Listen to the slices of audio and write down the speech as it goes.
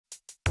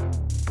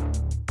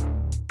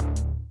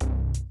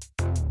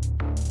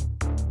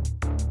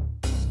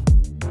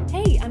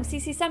I'm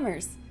Cece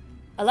Summers.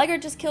 Allegra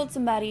just killed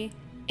somebody,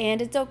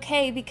 and it's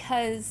okay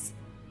because...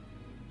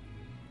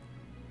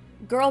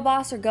 girl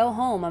boss or go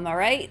home, am I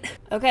right?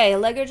 Okay,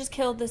 Allegra just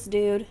killed this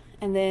dude,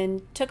 and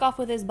then took off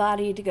with his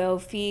body to go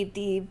feed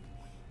the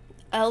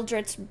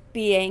eldritch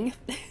being.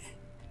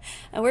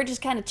 And we're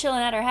just kind of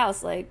chilling at our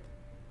house, like...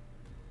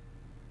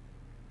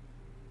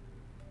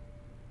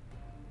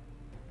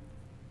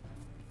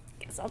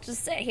 guess I'll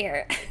just sit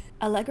here.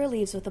 Allegra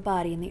leaves with the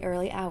body in the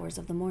early hours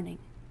of the morning.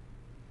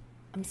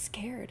 I'm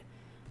scared.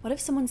 What if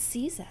someone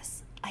sees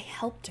us? I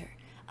helped her.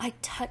 I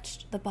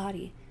touched the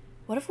body.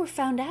 What if we're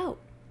found out?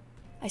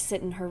 I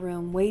sit in her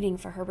room, waiting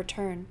for her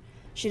return.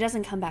 She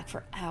doesn't come back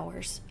for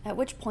hours, at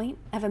which point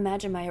I've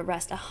imagined my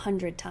arrest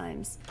 100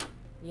 times.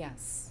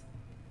 Yes.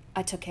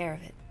 I took care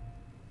of it.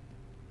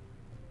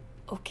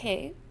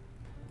 Okay.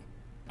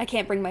 I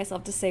can't bring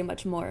myself to say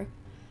much more.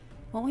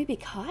 Won't we be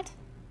caught?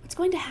 What's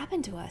going to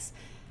happen to us?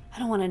 I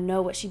don't want to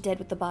know what she did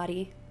with the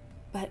body,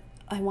 but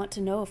I want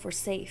to know if we're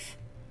safe.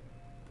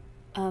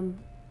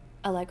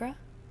 Allegra?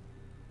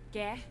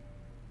 ¿Qué?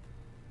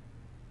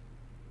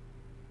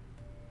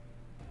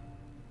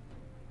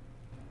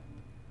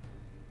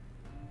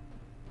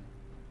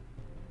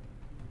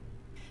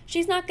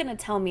 She's not gonna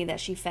tell me that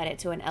she fed it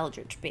to an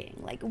eldritch being.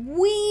 Like,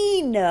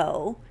 we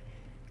know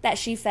that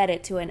she fed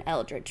it to an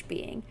eldritch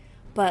being,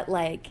 but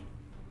like,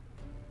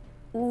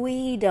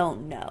 we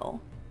don't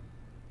know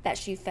that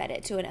she fed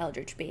it to an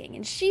eldritch being,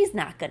 and she's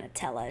not gonna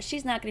tell us.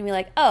 She's not gonna be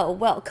like, oh,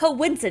 well,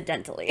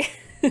 coincidentally.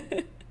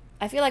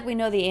 I feel like we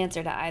know the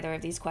answer to either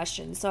of these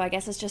questions, so I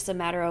guess it's just a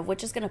matter of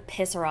which is gonna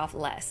piss her off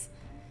less.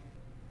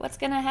 What's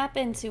gonna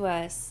happen to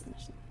us?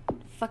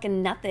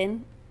 Fucking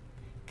nothing,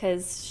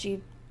 because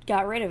she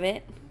got rid of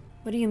it.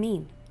 What do you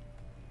mean?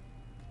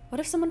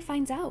 What if someone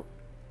finds out?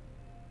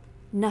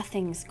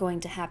 Nothing's going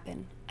to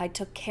happen. I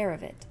took care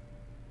of it.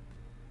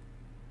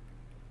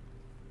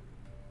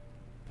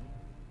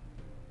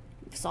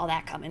 Saw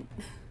that coming.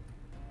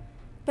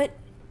 But,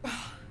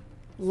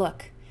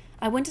 look,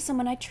 I went to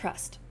someone I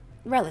trust,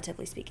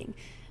 relatively speaking.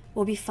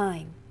 We'll be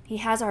fine. He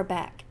has our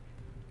back.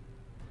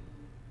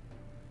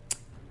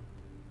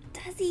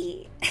 Does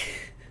he?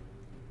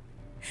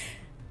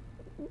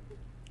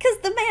 Because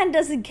the man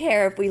doesn't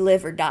care if we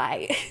live or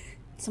die.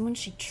 Someone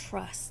she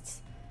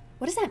trusts.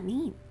 What does that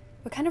mean?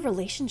 What kind of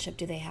relationship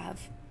do they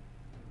have?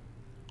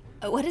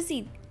 What is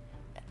he...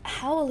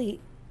 how will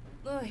he...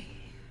 Oy.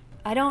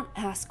 I don't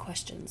ask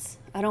questions.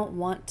 I don't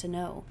want to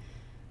know.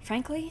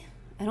 Frankly,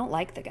 I don't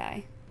like the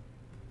guy.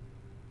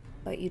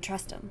 But you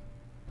trust him.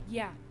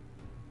 Yeah.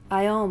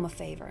 I owe him a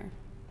favor.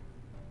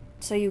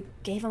 So you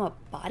gave him a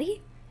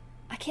body?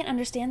 I can't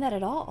understand that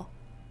at all.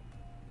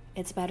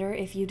 It's better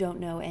if you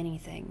don't know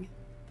anything.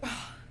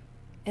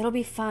 It'll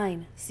be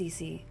fine,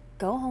 Cece.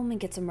 Go home and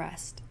get some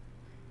rest.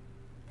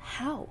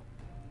 How?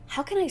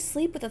 How can I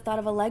sleep with the thought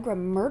of Allegra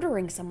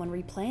murdering someone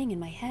replaying in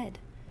my head?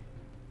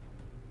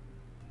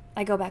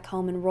 I go back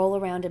home and roll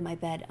around in my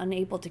bed,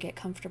 unable to get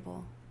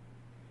comfortable.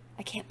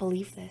 I can't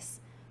believe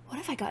this. What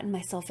have I gotten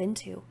myself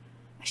into?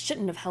 I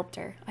shouldn't have helped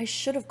her. I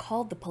should have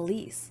called the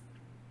police.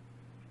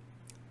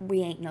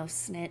 We ain't no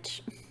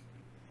snitch.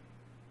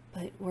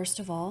 But worst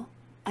of all,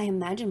 I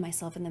imagine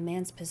myself in the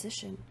man's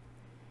position.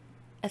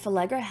 If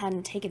Allegra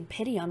hadn't taken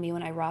pity on me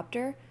when I robbed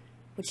her,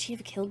 would she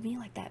have killed me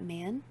like that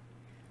man?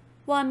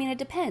 Well, I mean, it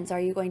depends. Are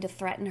you going to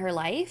threaten her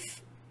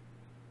life?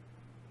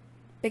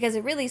 Because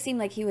it really seemed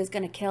like he was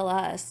going to kill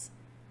us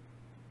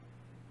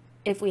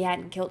if we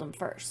hadn't killed him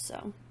first,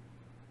 so.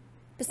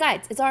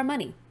 Besides, it's our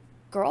money.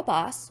 Girl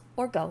boss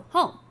or go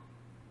home.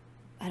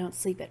 I don't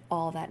sleep at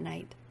all that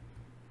night.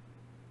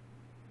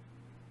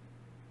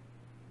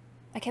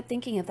 I kept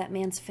thinking of that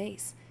man's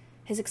face,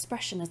 his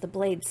expression as the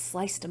blade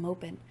sliced him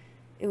open.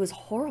 It was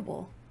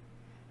horrible.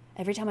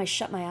 Every time I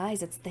shut my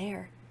eyes, it's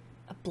there.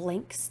 A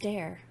blank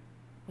stare,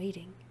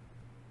 waiting.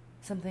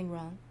 Something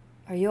wrong?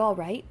 Are you all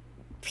right?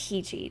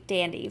 Peachy,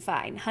 dandy,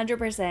 fine,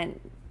 100%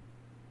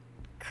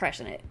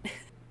 crushing it.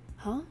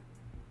 Huh?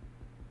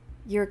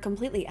 You're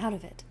completely out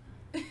of it.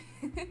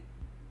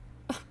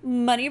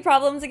 Money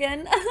problems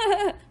again?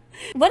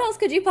 What else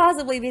could you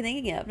possibly be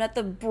thinking of? Not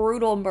the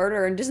brutal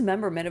murder and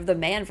dismemberment of the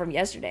man from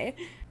yesterday.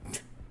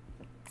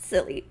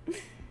 Silly.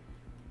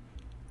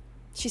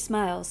 She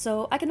smiles,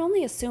 so I can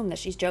only assume that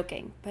she's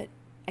joking, but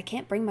I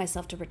can't bring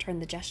myself to return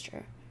the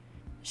gesture.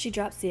 She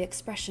drops the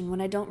expression when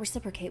I don't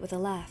reciprocate with a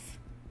laugh.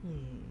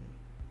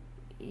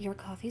 Your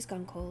coffee's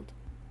gone cold.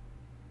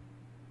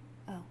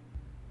 Oh.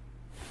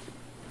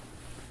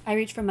 I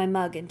reach for my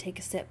mug and take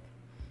a sip.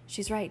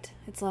 She's right.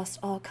 It's lost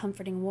all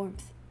comforting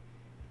warmth.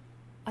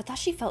 I thought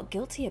she felt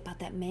guilty about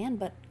that man,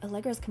 but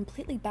Allegra's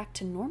completely back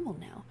to normal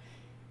now.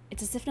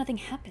 It's as if nothing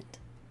happened.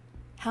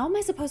 How am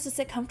I supposed to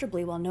sit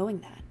comfortably while knowing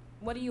that?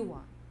 What do you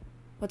want?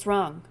 What's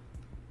wrong?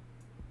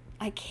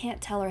 I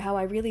can't tell her how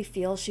I really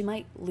feel. She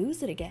might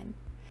lose it again.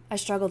 I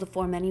struggle to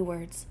form any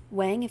words,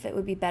 weighing if it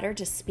would be better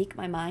to speak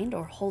my mind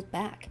or hold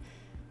back.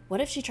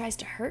 What if she tries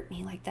to hurt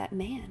me like that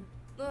man?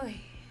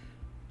 Oy.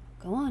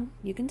 Go on,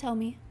 you can tell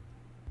me.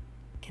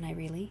 Can I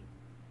really?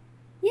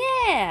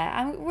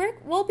 Yeah,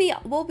 we'll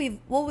be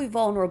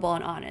vulnerable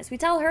and honest. We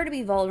tell her to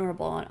be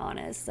vulnerable and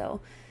honest, so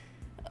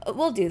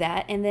we'll do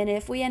that. And then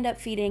if we end up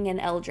feeding an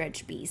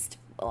eldritch beast,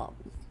 well,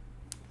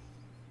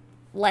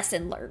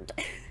 lesson learned.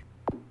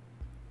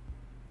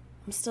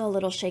 I'm still a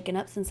little shaken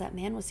up since that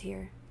man was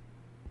here.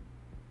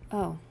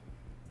 Oh.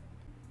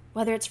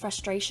 Whether it's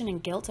frustration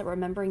and guilt at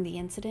remembering the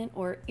incident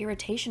or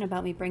irritation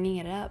about me bringing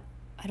it up,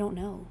 I don't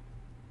know.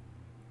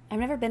 I've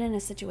never been in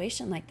a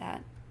situation like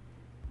that.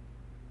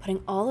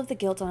 Putting all of the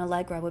guilt on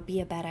Allegra would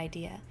be a bad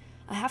idea.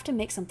 I have to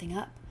make something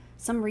up.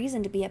 Some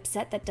reason to be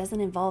upset that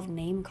doesn't involve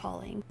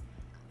name-calling.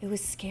 It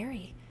was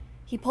scary.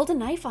 He pulled a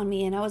knife on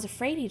me and I was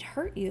afraid he'd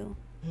hurt you.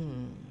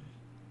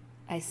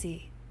 I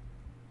see.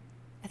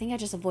 I think I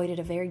just avoided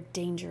a very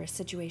dangerous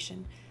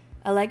situation.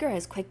 Allegra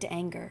is quick to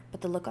anger,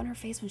 but the look on her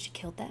face when she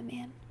killed that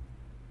man...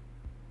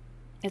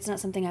 It's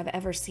not something I've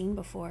ever seen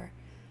before.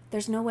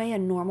 There's no way a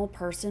normal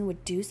person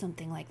would do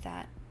something like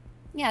that.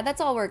 Yeah, that's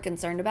all we're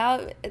concerned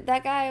about.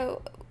 That guy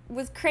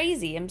was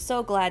crazy. I'm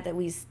so glad that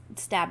we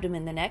stabbed him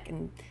in the neck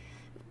and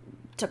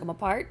took him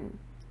apart and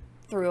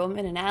threw him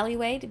in an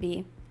alleyway to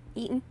be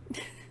eaten.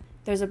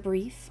 There's a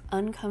brief,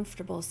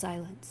 uncomfortable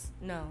silence.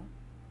 No.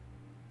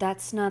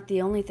 That's not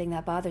the only thing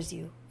that bothers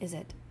you, is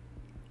it?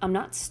 I'm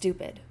not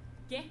stupid.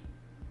 Yeah.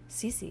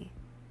 Cece,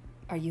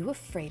 are you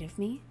afraid of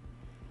me?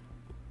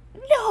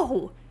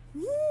 No!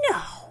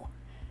 No!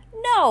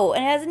 No!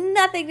 It has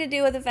nothing to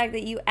do with the fact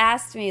that you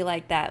asked me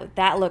like that, with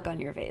that look on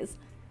your face.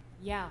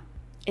 Yeah.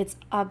 It's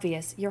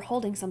obvious you're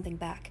holding something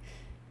back.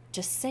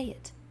 Just say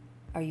it.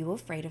 Are you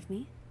afraid of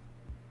me?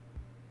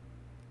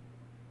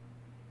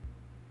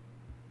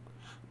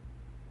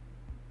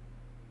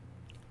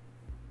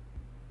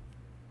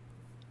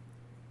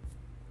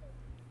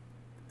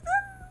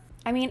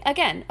 I mean,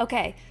 again,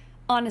 okay,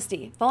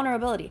 honesty,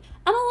 vulnerability.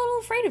 I'm a little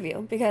afraid of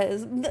you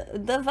because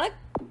the fuck,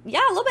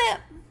 yeah, a little bit.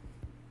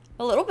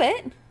 A little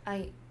bit.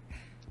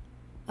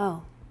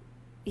 Oh,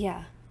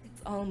 yeah.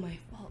 It's all my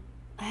fault.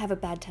 I have a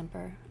bad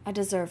temper. I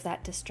deserve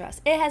that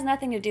distress. It has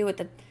nothing to do with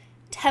the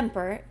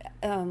temper,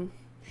 and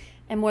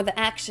more the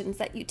actions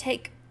that you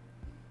take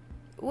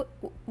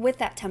with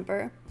that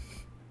temper.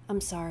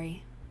 I'm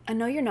sorry. I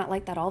know you're not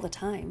like that all the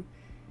time.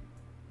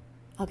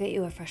 I'll get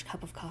you a fresh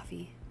cup of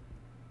coffee.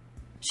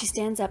 She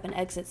stands up and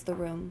exits the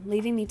room,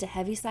 leaving me to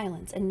heavy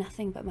silence and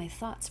nothing but my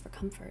thoughts for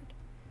comfort.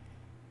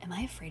 Am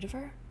I afraid of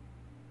her?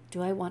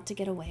 Do I want to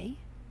get away?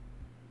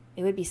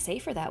 It would be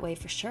safer that way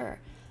for sure.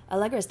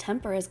 Allegra's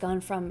temper has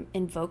gone from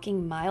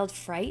invoking mild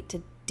fright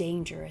to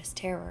dangerous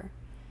terror.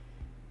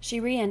 She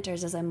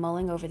re-enters as I'm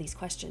mulling over these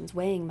questions,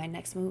 weighing my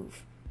next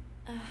move.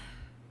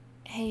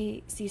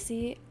 Hey,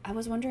 Cece, I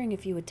was wondering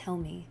if you would tell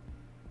me.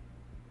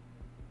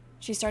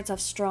 She starts off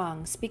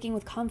strong, speaking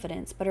with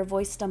confidence, but her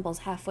voice stumbles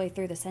halfway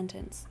through the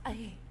sentence.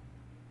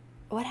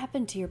 What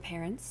happened to your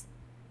parents?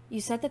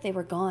 You said that they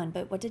were gone,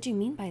 but what did you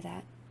mean by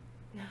that?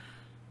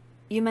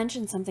 You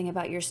mentioned something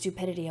about your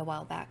stupidity a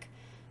while back.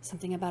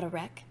 Something about a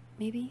wreck,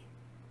 maybe?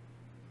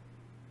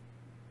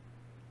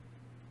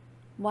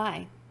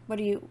 Why? What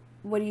are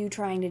you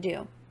trying to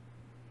do?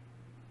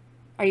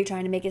 Are you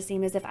trying to make it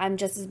seem as if I'm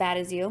just as bad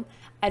as you?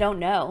 I don't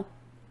know.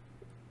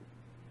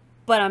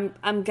 But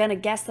I'm gonna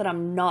guess that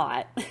I'm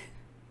not.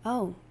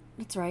 Oh,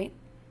 that's right.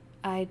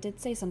 I did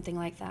say something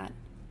like that.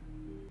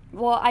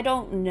 Well, I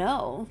don't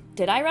know.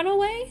 Did I run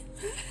away?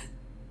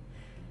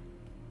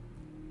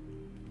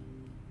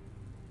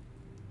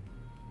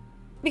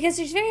 Because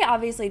she's very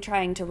obviously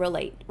trying to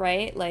relate,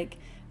 right? Like,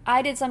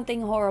 I did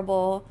something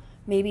horrible.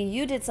 Maybe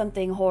you did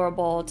something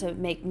horrible to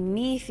make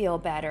me feel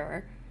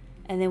better.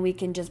 And then we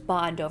can just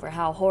bond over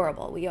how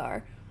horrible we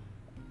are.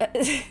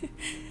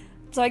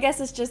 So I guess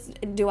it's just,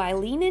 do I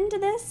lean into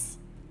this?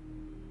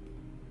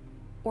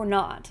 Or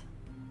not?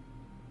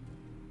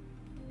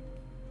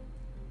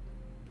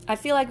 I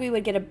feel like we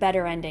would get a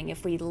better ending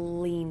if we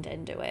leaned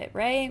into it,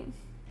 right?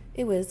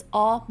 It was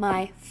all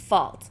my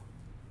fault.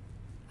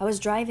 I was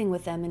driving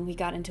with them and we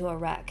got into a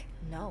wreck.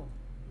 No.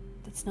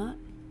 That's not?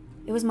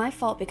 It was my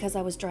fault because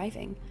I was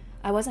driving.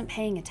 I wasn't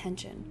paying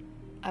attention.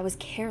 I was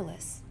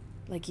careless,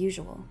 like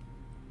usual.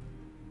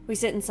 We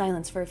sit in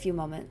silence for a few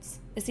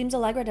moments. It seems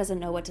Allegra doesn't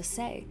know what to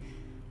say.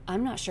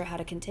 I'm not sure how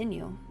to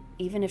continue,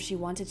 even if she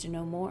wanted to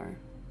know more.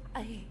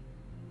 I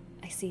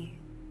see.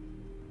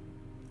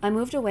 I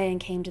moved away and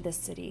came to this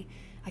city.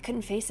 I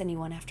couldn't face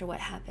anyone after what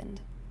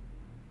happened.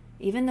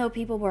 Even though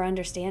people were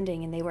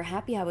understanding and they were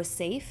happy I was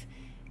safe,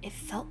 it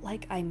felt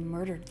like I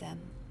murdered them.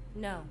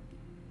 No.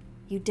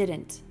 You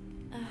didn't.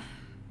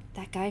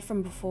 That guy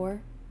from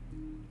before,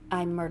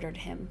 I murdered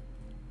him.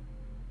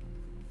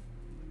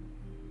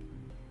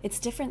 It's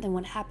different than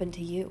what happened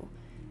to you.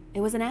 It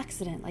was an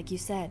accident, like you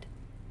said.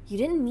 You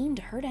didn't mean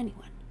to hurt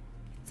anyone.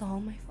 It's all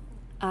my fault.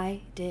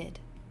 I did.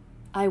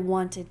 I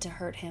wanted to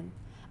hurt him.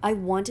 I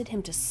wanted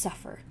him to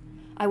suffer.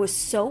 I was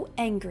so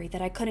angry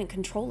that I couldn't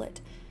control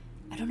it.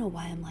 I don't know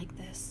why I'm like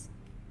this.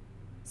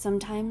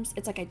 Sometimes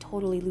it's like I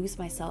totally lose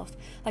myself,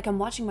 like I'm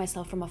watching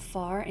myself from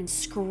afar and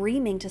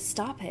screaming to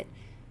stop it,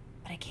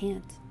 but I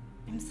can't.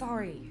 I'm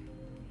sorry.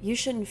 You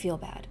shouldn't feel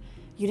bad.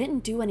 You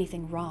didn't do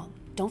anything wrong.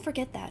 Don't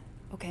forget that,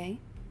 okay?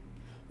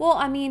 Well,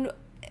 I mean,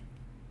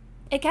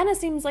 it kind of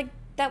seems like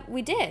that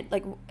we did.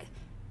 Like,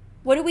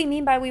 what do we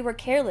mean by we were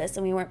careless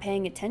and we weren't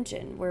paying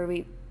attention? Were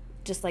we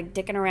just like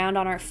dicking around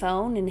on our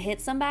phone and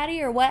hit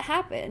somebody, or what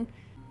happened?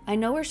 I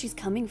know where she's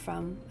coming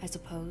from, I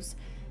suppose.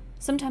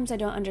 Sometimes I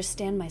don't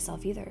understand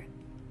myself either.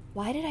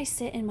 Why did I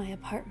sit in my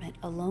apartment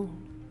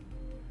alone?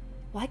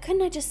 Why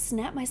couldn't I just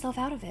snap myself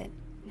out of it?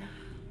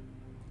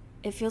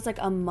 It feels like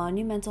a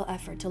monumental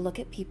effort to look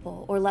at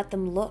people or let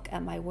them look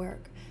at my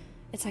work.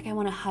 It's like I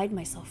want to hide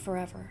myself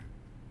forever.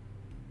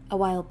 A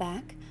while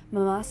back,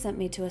 Mama sent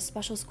me to a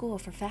special school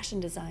for fashion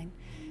design.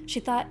 She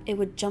thought it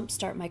would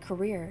jumpstart my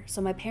career,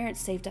 so my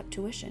parents saved up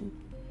tuition.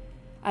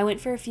 I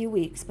went for a few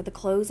weeks, but the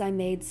clothes I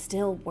made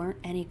still weren't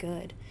any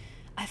good.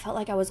 I felt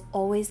like I was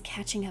always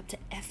catching up to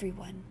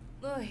everyone.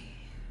 Oy.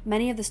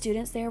 Many of the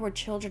students there were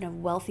children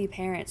of wealthy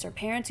parents or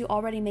parents who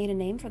already made a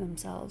name for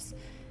themselves.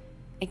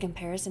 In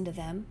comparison to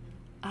them,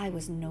 I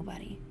was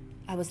nobody.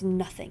 I was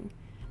nothing.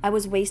 I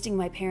was wasting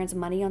my parents'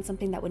 money on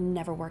something that would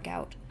never work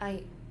out.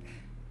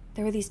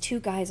 There were these two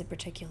guys in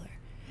particular.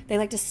 They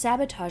liked to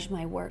sabotage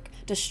my work,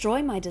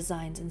 destroy my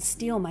designs, and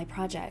steal my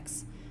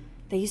projects.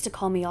 They used to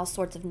call me all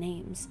sorts of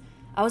names.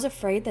 I was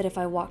afraid that if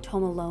I walked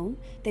home alone,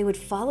 they would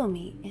follow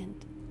me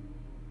and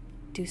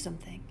do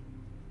something.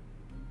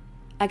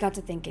 I got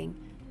to thinking,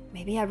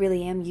 maybe I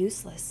really am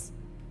useless.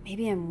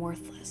 Maybe I'm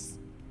worthless.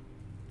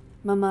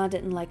 Mama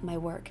didn't like my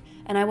work,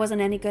 and I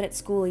wasn't any good at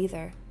school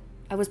either.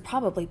 I was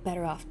probably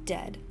better off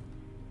dead.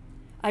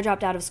 I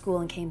dropped out of school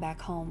and came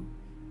back home.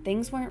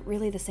 Things weren't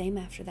really the same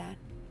after that.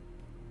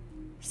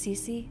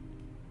 Cece,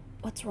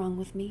 what's wrong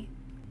with me?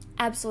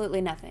 Absolutely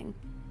nothing.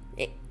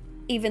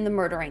 Even the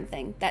murdering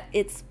thing.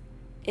 It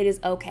is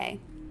okay.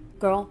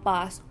 Girl,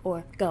 boss,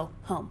 or go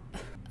home.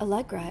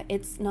 Allegra,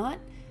 it's not...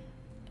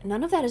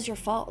 None of that is your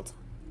fault.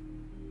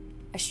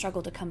 I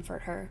struggle to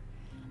comfort her.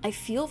 I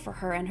feel for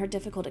her and her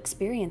difficult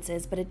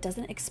experiences, but it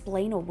doesn't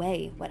explain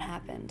away what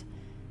happened.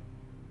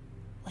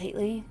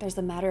 Lately, there's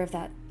the matter of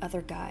that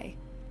other guy,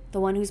 the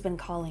one who's been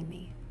calling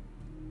me.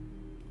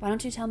 Why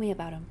don't you tell me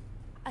about him?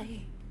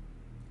 I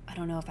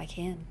don't know if I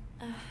can.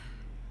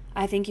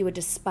 I think you would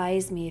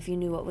despise me if you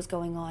knew what was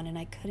going on, and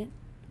I couldn't.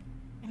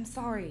 I'm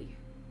sorry.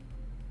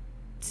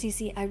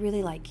 Cece, I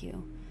really like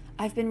you.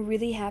 I've been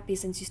really happy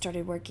since you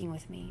started working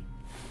with me.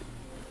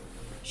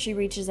 She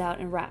reaches out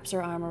and wraps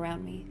her arm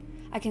around me.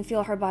 I can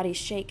feel her body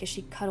shake as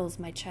she cuddles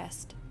my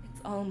chest.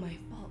 It's all my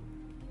fault.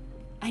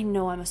 I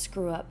know I'm a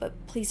screw-up,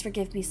 but please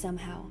forgive me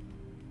somehow.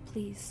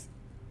 Please.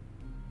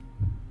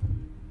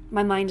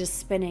 My mind is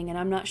spinning, and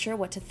I'm not sure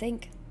what to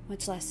think,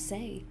 much less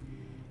say.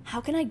 How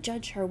can I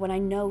judge her when I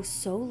know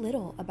so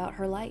little about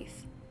her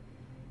life?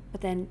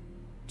 But then,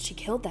 she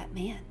killed that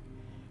man.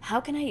 How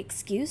can I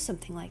excuse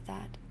something like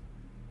that?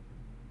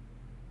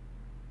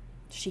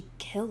 She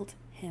killed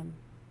him.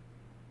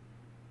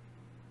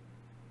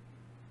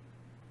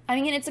 I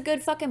mean, it's a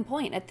good fucking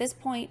point. At this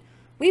point,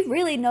 we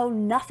really know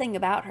nothing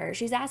about her.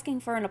 She's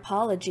asking for an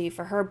apology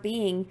for her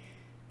being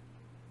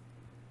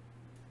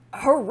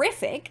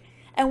horrific,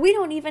 and we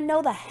don't even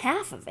know the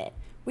half of it.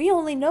 We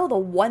only know the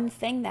one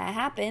thing that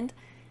happened.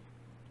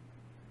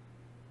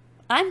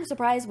 I'm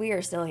surprised we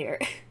are still here.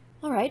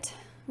 All right,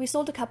 we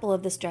sold a couple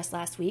of this dress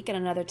last week and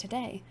another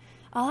today.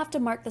 I'll have to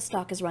mark the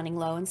stock as running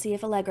low and see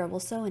if Allegra will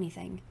sew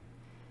anything.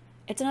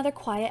 It's another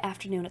quiet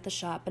afternoon at the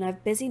shop, and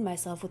I've busied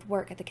myself with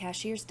work at the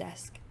cashier's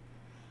desk.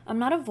 I'm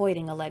not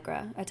avoiding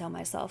Allegra, I tell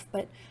myself,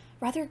 but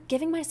rather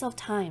giving myself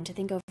time to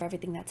think over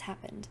everything that's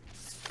happened.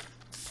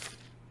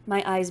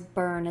 My eyes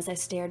burn as I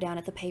stare down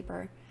at the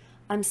paper.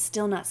 I'm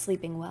still not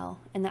sleeping well,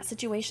 and that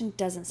situation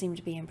doesn't seem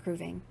to be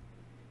improving.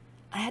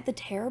 I had the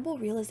terrible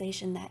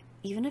realization that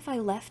even if I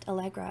left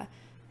Allegra,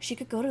 she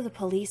could go to the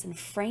police and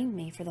frame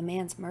me for the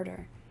man's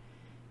murder.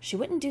 She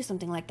wouldn't do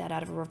something like that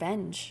out of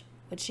revenge,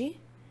 would she?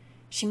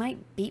 She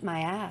might beat my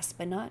ass,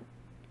 but not...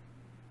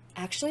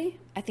 Actually,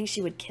 I think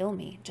she would kill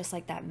me, just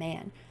like that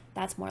man.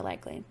 That's more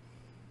likely.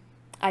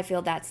 I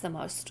feel that's the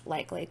most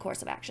likely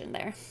course of action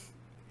there.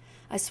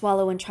 I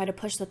swallow and try to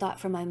push the thought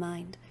from my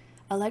mind.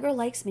 Allegra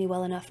likes me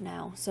well enough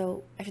now,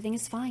 so everything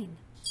is fine.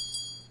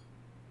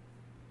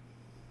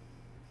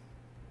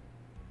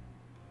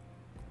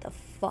 The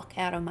fuck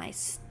out of my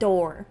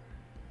store.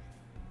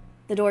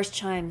 The door's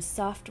chime's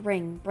soft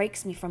ring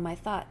breaks me from my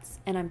thoughts,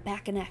 and I'm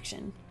back in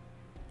action.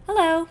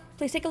 Hello,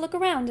 please take a look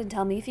around and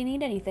tell me if you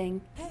need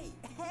anything. Hey!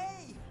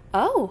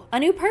 Oh, a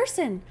new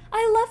person.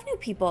 I love new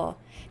people.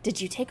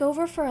 Did you take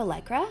over for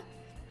Allegra?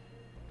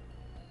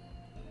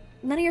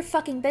 None of your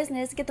fucking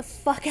business. Get the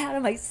fuck out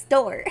of my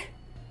store.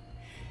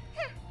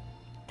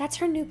 That's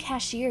her new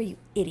cashier, you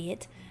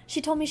idiot.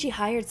 She told me she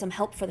hired some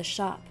help for the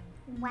shop.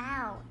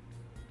 Wow.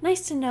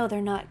 Nice to know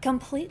they're not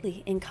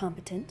completely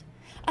incompetent.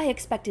 I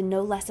expected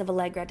no less of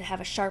Allegra to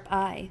have a sharp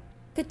eye.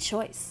 Good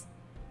choice.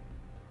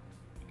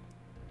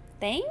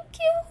 Thank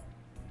you?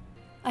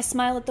 I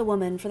smile at the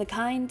woman for the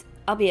kind,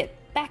 albeit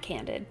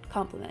backhanded,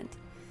 compliment.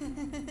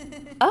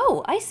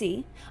 Oh, I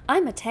see.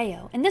 I'm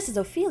Mateo, and this is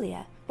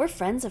Ophelia. We're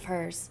friends of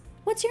hers.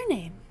 What's your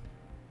name?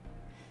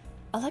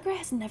 Allegra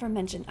has never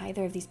mentioned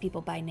either of these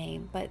people by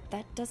name, but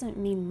that doesn't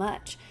mean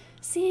much,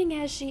 seeing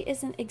as she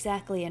isn't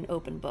exactly an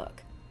open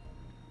book.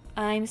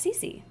 I'm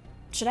Cece.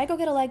 Should I go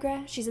get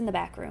Allegra? She's in the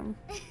back room.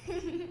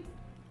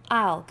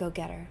 I'll go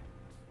get her.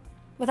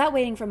 Without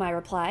waiting for my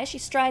reply, she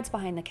strides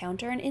behind the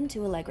counter and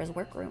into Allegra's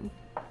workroom.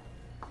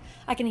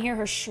 I can hear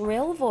her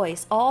shrill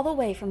voice all the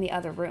way from the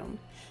other room.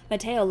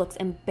 Mateo looks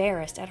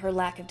embarrassed at her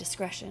lack of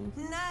discretion.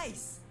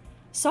 Nice!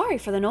 Sorry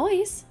for the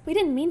noise. We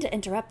didn't mean to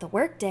interrupt the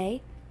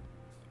workday.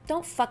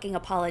 Don't fucking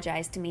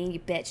apologize to me, you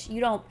bitch. You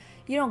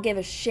don't give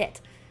a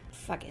shit.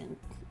 Fucking...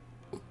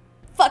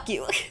 Fuck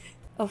you.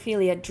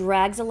 Ophelia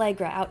drags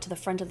Allegra out to the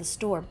front of the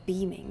store,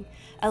 beaming.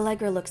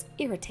 Allegra looks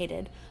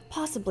irritated,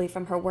 possibly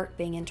from her work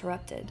being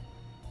interrupted.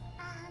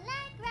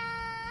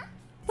 Allegra!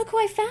 Look who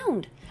I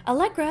found!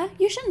 Allegra,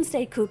 you shouldn't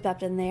stay cooped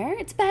up in there.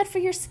 It's bad for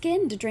your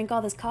skin to drink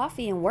all this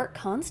coffee and work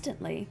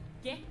constantly.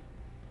 Yeah.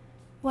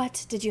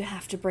 What did you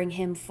have to bring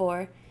him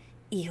for?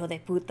 Hijo de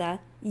puta.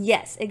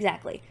 Yes,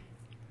 exactly.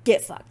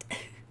 Get fucked.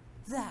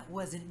 That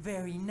wasn't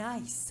very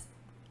nice.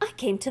 I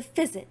came to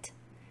visit.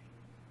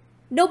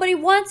 Nobody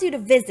wants you to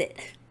visit.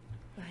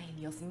 Ay,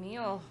 Dios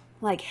mío.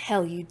 Like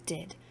hell you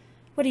did.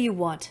 What do you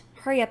want?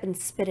 Hurry up and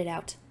spit it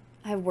out.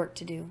 I have work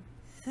to do.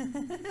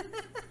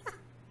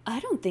 I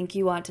don't think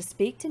you want to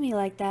speak to me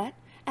like that,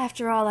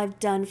 after all I've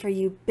done for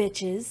you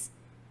bitches.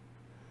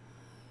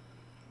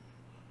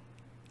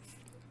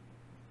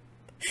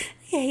 I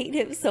hate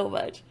him so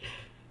much.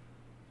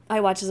 I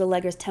watch as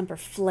Allegra's temper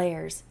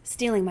flares,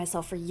 stealing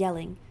myself for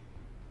yelling.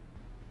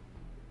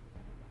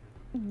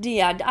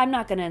 Yeah, I'm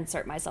not going to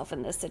insert myself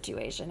in this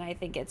situation. I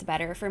think it's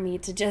better for me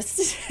to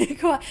just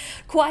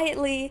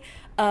quietly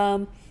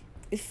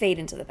fade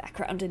into the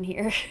background in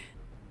here.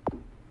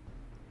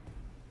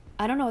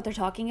 I don't know what they're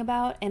talking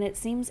about, and it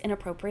seems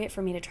inappropriate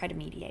for me to try to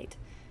mediate.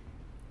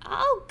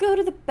 I'll go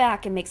to the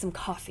back and make some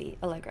coffee,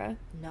 Allegra.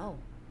 No.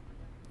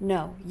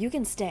 No, you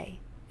can stay.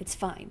 It's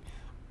fine.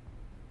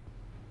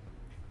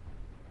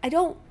 I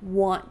don't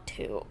want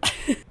to.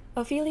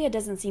 Ophelia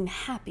doesn't seem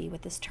happy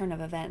with this turn of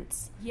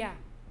events. Yeah.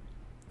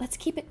 Let's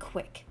keep it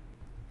quick.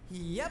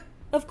 Yep.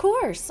 Of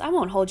course, I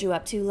won't hold you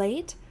up too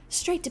late.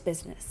 Straight to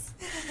business.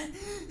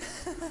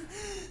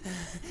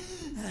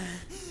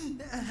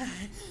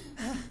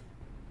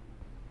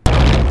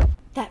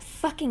 That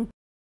fucking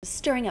is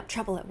stirring up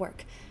trouble at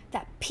work.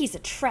 That piece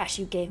of trash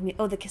you gave me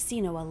owed the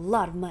casino a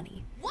lot of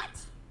money.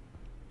 What?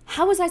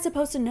 How was I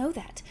supposed to know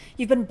that?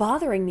 You've been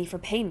bothering me for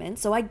payment,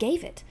 so I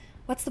gave it.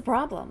 What's the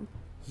problem?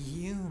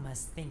 You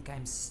must think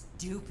I'm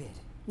stupid.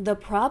 The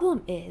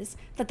problem is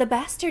that the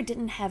bastard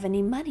didn't have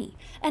any money,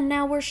 and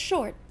now we're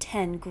short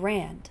 10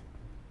 grand.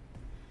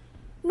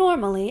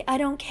 Normally, I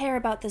don't care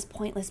about this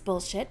pointless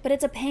bullshit, but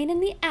it's a pain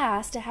in the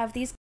ass to have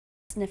these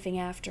sniffing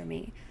after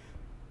me.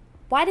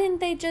 Why didn't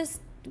they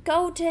just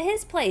go to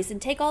his place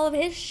and take all of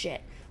his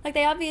shit? Like,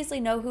 they obviously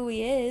know who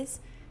he is,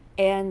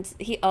 and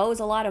he owes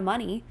a lot of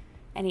money,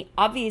 and he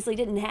obviously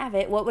didn't have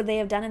it. What would they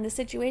have done in this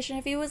situation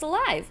if he was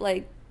alive?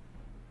 Like,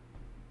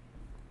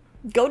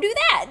 go do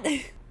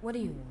that! What do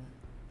you want?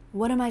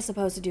 What am I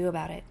supposed to do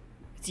about it?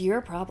 It's your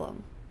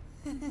problem.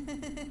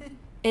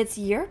 It's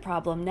your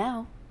problem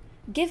now.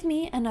 Give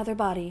me another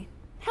body.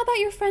 How about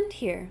your friend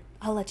here?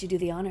 I'll let you do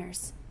the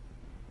honors.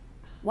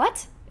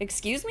 What?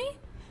 Excuse me?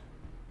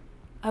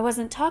 I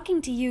wasn't talking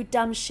to you,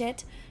 dumb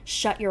shit.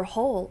 Shut your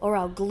hole or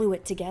I'll glue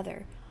it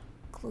together.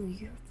 Glue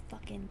your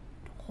fucking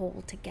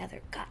hole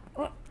together. God.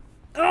 Ugh.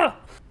 Ugh.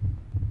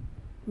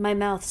 My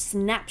mouth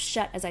snaps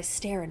shut as I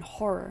stare in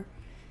horror.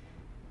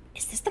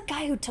 Is this the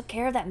guy who took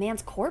care of that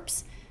man's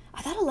corpse?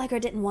 I thought Allegra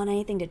didn't want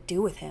anything to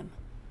do with him.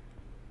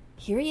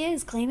 Here he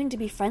is, claiming to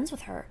be friends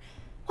with her.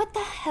 What the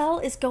hell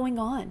is going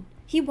on?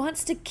 He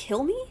wants to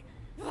kill me?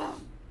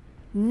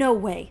 No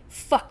way.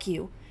 Fuck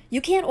you.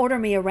 You can't order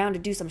me around to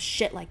do some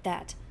shit like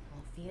that.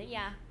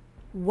 Ophelia.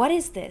 What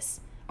is this?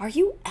 Are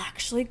you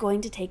actually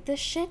going to take this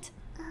shit?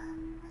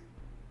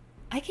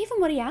 I gave him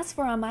what he asked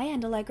for on my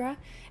end, Allegra.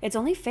 It's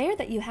only fair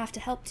that you have to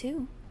help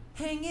too.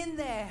 Hang in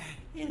there.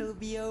 It'll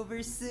be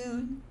over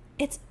soon.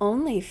 It's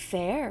only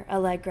fair,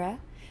 Allegra.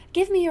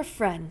 Give me your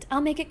friend.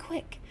 I'll make it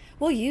quick.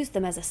 We'll use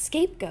them as a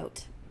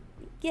scapegoat.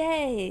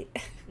 Yay.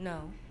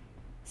 No.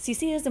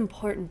 Cece is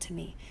important to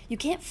me. You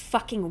can't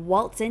fucking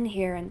waltz in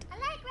here and...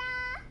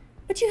 Allegra!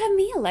 But you have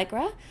me,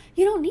 Allegra.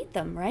 You don't need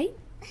them, right?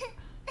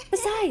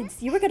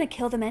 Besides, you were gonna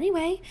kill them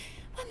anyway.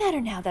 What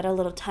matter now that a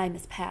little time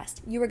has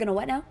passed? You were gonna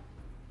what now?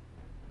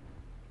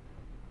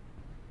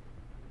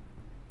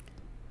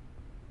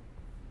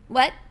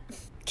 What?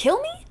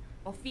 Kill me?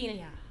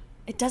 Ophelia.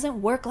 It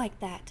doesn't work like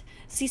that.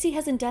 Cece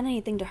hasn't done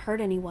anything to hurt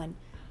anyone.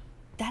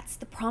 That's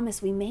the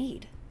promise we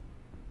made.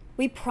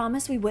 We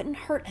promised we wouldn't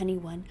hurt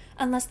anyone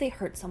unless they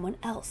hurt someone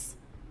else.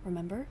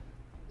 Remember?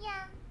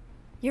 Yeah.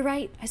 You're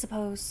right, I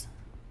suppose.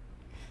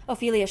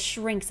 Ophelia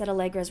shrinks at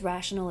Allegra's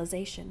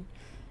rationalization.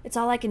 It's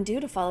all I can do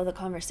to follow the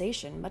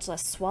conversation, much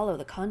less swallow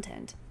the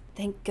content.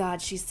 Thank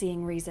God she's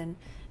seeing reason.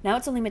 Now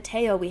it's only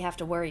Mateo we have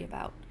to worry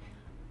about.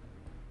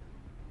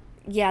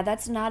 Yeah,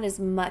 that's not as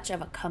much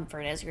of a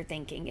comfort as you're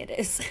thinking it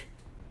is.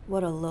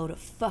 What a load of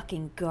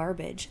fucking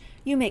garbage.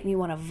 You make me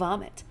want to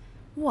vomit.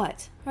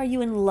 What? Are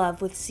you in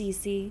love with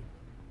Cece?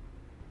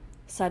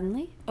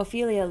 Suddenly,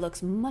 Ophelia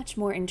looks much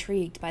more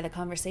intrigued by the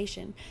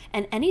conversation,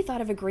 and any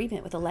thought of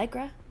agreement with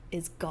Allegra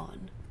is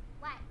gone.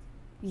 What?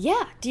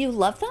 Yeah, do you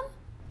love them?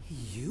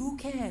 You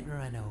can't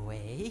run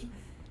away.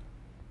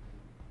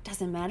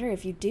 Doesn't matter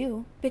if you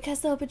do,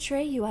 because they'll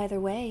betray you either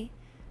way.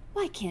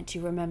 Why can't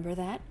you remember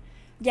that?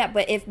 Yeah,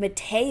 but if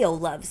Mateo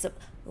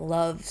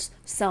loves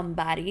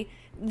somebody,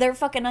 they're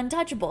fucking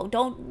untouchable.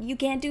 You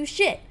can't do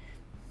shit.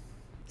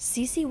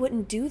 Cece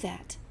wouldn't do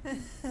that.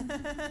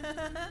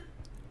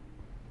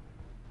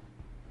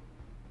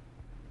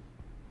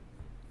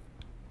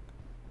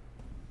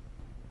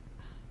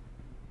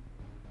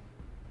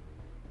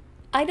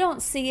 I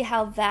don't see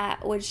how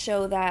that would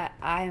show that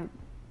I'm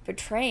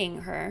betraying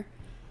her.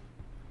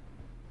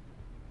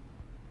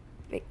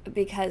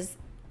 Because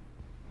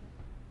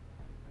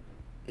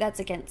that's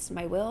against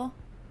my will.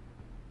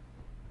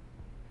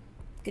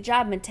 Good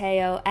job,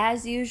 Mateo.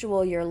 As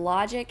usual, your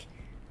logic,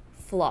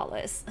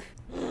 flawless.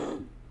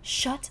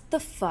 Shut the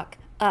fuck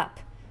up.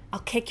 I'll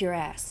kick your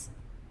ass.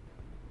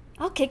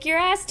 I'll kick your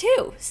ass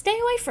too. Stay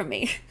away from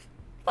me.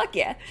 Fuck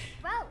yeah.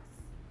 Gross.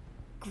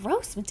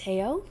 Gross,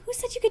 Mateo. Who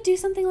said you could do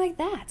something like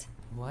that?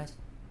 What?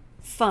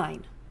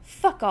 Fine.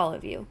 Fuck all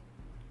of you.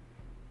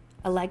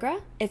 Allegra,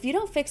 if you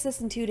don't fix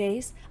this in 2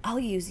 days, I'll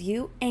use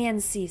you and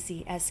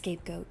Cece as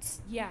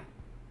scapegoats. Yeah.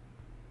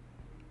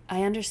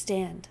 I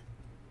understand.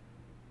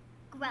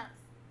 Gross.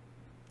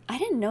 I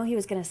didn't know he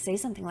was going to say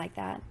something like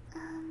that.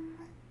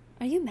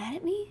 Are you mad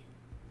at me?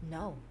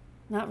 No.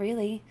 Not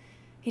really.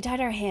 He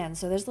tied our hands,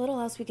 so there's little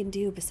else we can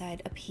do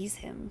beside appease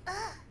him.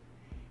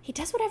 He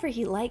does whatever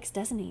he likes,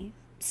 doesn't he?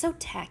 So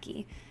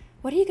tacky.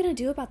 What are you going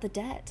to do about the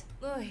debt?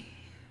 Oy.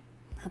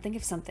 I'll think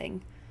of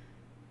something.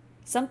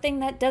 Something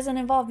that doesn't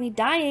involve me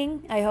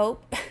dying, I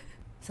hope.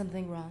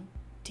 Something wrong?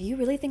 Do you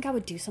really think I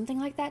would do something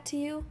like that to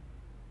you?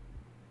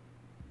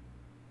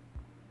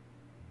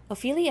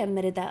 Ophelia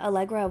admitted that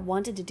Allegra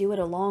wanted to do it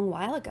a long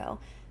while ago,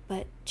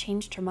 but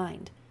changed her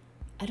mind.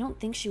 I don't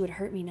think she would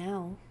hurt me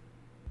now.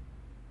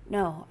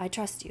 No, I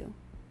trust you.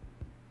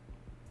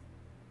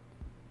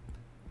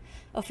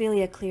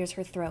 Ophelia clears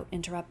her throat,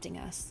 interrupting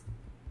us.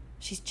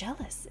 She's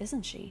jealous,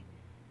 isn't she?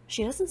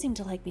 She doesn't seem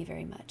to like me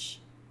very much.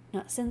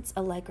 Not since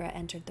Allegra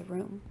entered the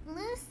room.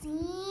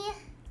 Lucy.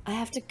 I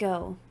have to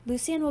go.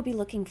 Lucian will be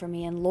looking for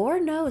me, and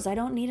Lord knows I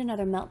don't need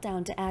another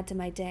meltdown to add to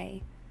my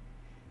day.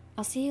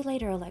 I'll see you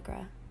later,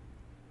 Allegra.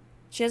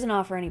 She doesn't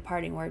offer any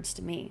parting words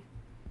to me.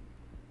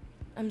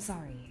 I'm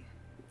sorry.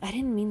 I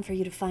didn't mean for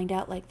you to find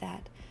out like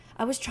that.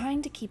 I was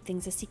trying to keep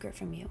things a secret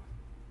from you.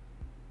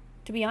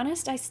 To be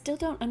honest, I still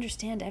don't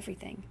understand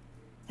everything.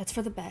 That's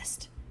for the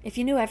best. If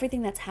you knew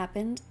everything that's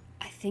happened,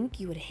 I think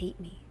you would hate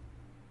me.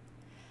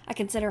 I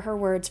consider her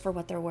words for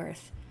what they're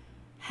worth.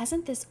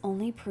 Hasn't this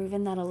only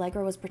proven that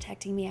Allegra was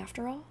protecting me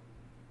after all?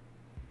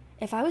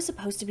 If I was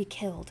supposed to be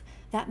killed,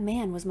 that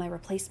man was my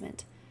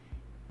replacement.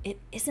 It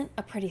isn't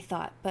a pretty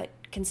thought, but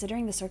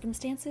considering the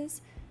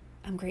circumstances,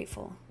 I'm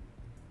grateful.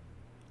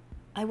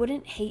 I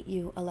wouldn't hate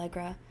you,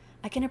 Allegra.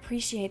 I can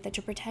appreciate that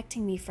you're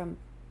protecting me from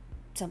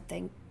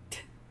something.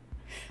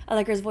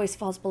 Allegra's voice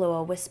falls below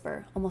a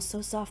whisper, almost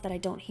so soft that I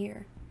don't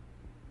hear.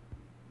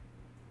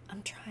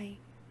 I'm trying.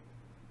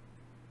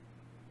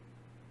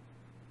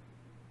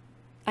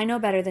 I know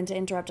better than to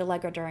interrupt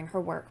Allegra during her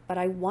work, but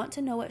I want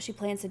to know what she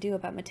plans to do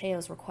about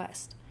Mateo's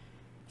request.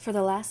 For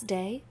the last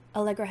day,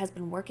 Allegra has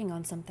been working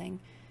on something.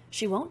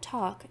 She won't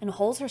talk and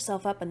holds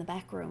herself up in the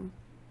back room.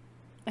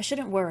 I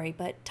shouldn't worry,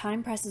 but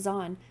time presses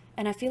on,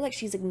 and I feel like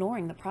she's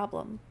ignoring the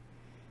problem.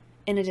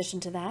 In addition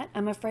to that,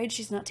 I'm afraid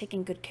she's not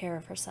taking good care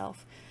of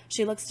herself.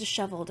 She looks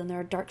disheveled, and there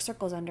are dark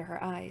circles under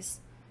her eyes.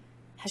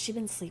 Has she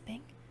been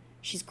sleeping?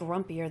 She's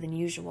grumpier than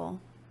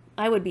usual.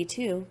 I would be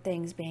too,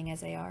 things being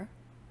as they are.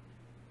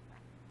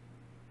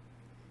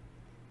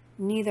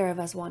 Neither of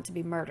us want to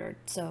be murdered,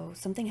 so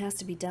something has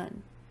to be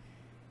done.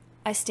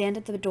 I stand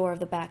at the door of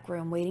the back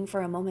room, waiting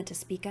for a moment to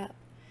speak up.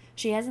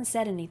 She hasn't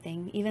said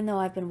anything, even though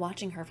I've been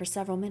watching her for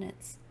several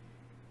minutes.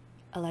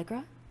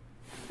 Allegra?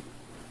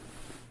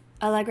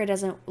 Allegra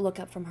doesn't look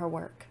up from her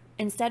work,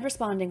 instead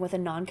responding with a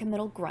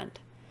non-committal grunt.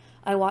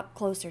 I walk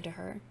closer to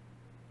her.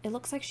 It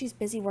looks like she's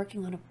busy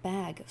working on a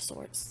bag of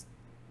sorts.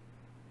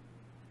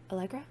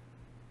 Allegra?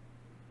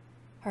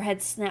 Her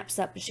head snaps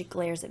up as she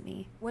glares at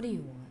me. What do you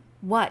want?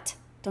 What?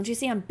 Don't you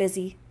see I'm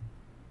busy?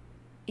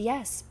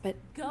 Yes, but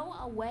Go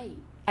away.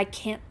 I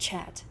can't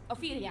chat.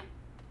 Ophelia.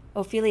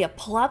 Ophelia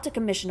plopped a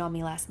commission on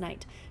me last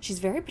night. She's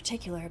very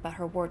particular about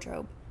her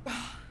wardrobe.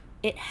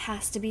 It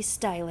has to be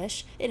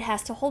stylish, it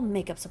has to hold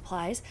makeup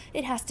supplies,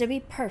 it has to be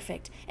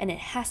perfect, and it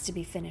has to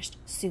be finished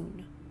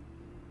soon.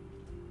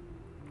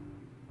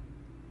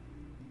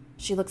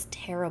 She looks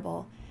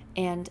terrible,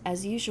 and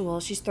as usual,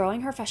 she's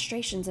throwing her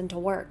frustrations into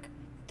work,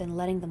 then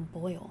letting them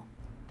boil.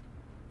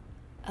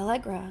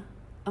 Allegra,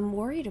 I'm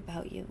worried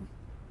about you.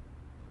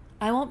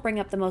 I won't bring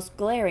up the most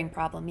glaring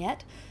problem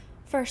yet.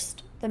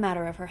 First, the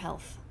matter of her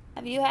health.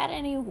 Have you had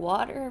any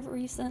water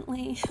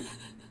recently?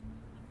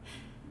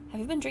 Have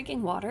you been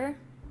drinking water?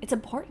 It's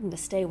important to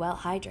stay well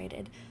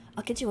hydrated.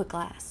 I'll get you a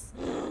glass.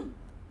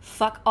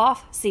 Fuck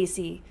off,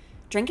 Cece.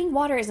 Drinking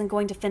water isn't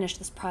going to finish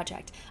this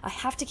project. I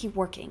have to keep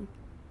working.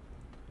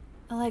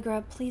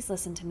 Allegra, please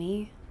listen to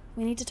me.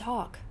 We need to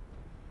talk.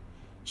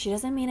 She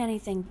doesn't mean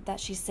anything that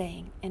she's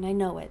saying, and I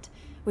know it.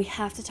 We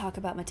have to talk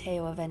about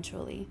Mateo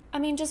eventually. I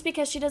mean, just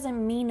because she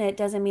doesn't mean it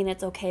doesn't mean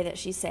it's okay that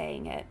she's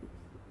saying it.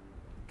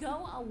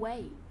 Go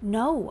away.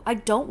 No, I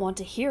don't want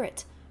to hear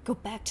it. Go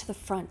back to the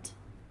front.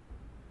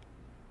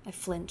 I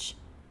flinch.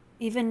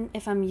 Even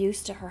if I'm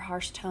used to her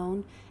harsh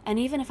tone, and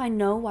even if I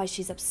know why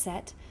she's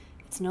upset,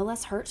 it's no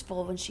less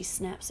hurtful when she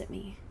snaps at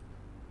me.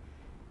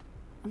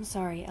 I'm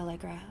sorry,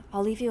 Allegra.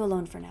 I'll leave you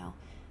alone for now.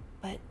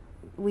 But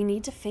we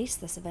need to face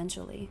this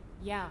eventually.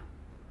 Yeah.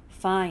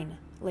 Fine.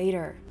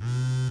 Later.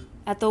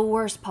 At the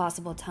worst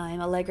possible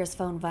time, Allegra's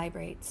phone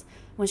vibrates.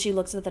 When she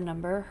looks at the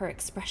number, her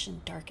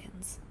expression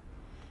darkens.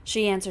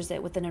 She answers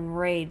it with an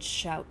enraged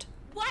shout.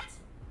 What?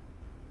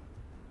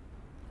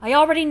 I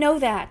already know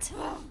that.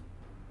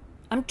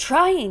 I'm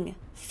trying.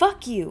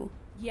 Fuck you.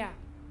 Yeah.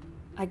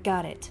 I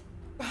got it.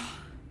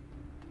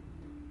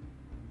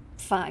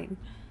 Fine.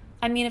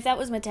 I mean, if that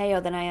was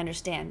Mateo, then I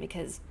understand,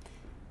 because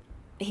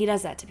he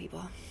does that to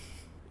people.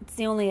 It's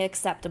the only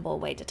acceptable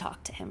way to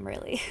talk to him,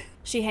 really.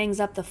 She hangs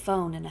up the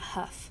phone in a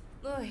huff.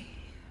 Oy.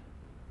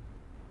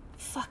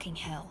 Fucking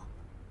hell.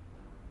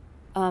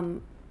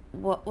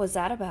 What was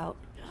that about?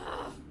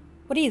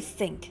 What do you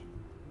think?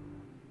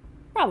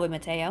 Probably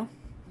Mateo.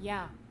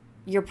 Yeah.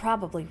 You're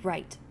probably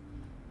right.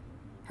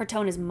 Her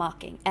tone is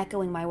mocking,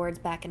 echoing my words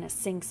back in a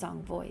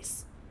sing-song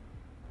voice.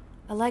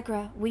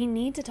 Allegra, we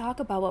need to talk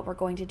about what we're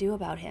going to do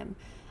about him.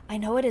 I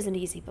know it isn't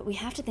easy, but we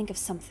have to think of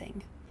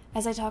something.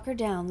 As I talk her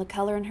down, the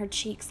color in her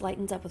cheeks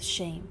lightens up with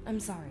shame. I'm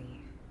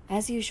sorry.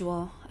 As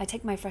usual, I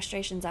take my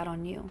frustrations out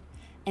on you.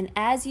 And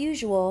as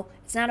usual,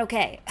 it's not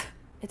okay.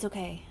 It's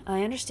okay.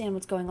 I understand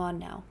what's going on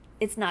now.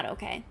 It's not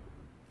okay.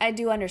 I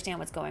do understand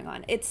what's going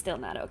on. It's still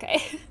not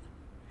okay.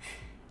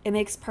 It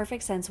makes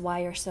perfect sense why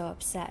you're so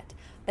upset.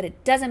 But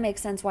it doesn't make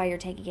sense why you're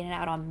taking it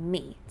out on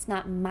me. It's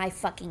not my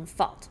fucking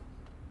fault.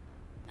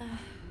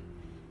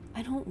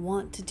 I don't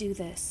want to do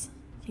this.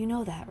 You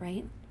know that,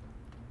 right?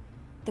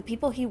 The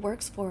people he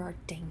works for are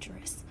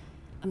dangerous.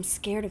 I'm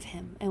scared of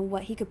him and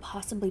what he could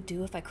possibly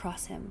do if I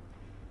cross him.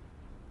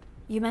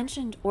 You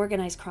mentioned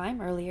organized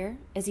crime earlier.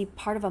 Is he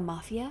part of a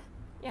mafia?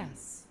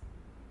 Yes.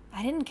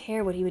 I didn't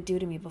care what he would do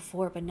to me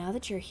before, but now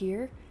that you're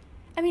here...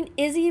 I mean,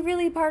 is he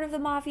really part of the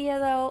mafia,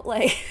 though?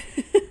 Like...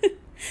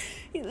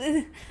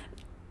 the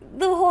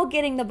whole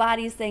getting the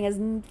bodies thing has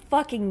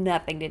fucking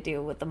nothing to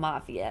do with the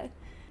mafia.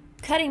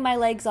 Cutting my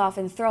legs off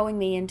and throwing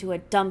me into a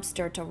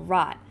dumpster to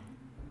rot.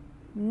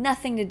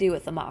 Nothing to do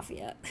with the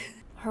mafia.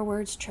 Her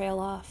words trail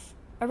off.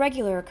 A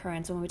regular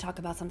occurrence when we talk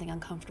about something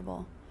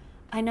uncomfortable.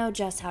 I know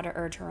just how to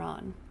urge her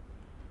on.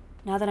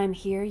 Now that I'm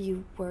here,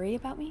 you worry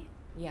about me?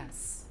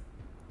 Yes.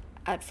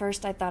 At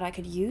first I thought I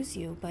could use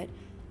you, but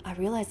I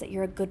realized that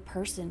you're a good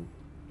person,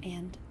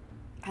 and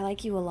I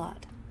like you a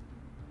lot.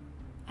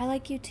 I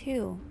like you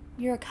too.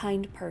 You're a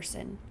kind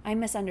person. I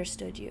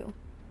misunderstood you.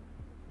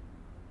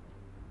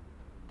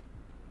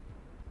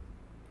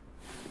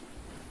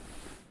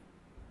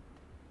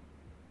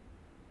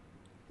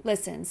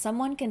 Listen,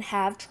 someone can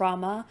have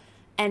trauma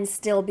and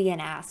still be an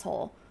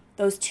asshole.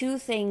 Those two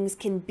things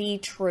can be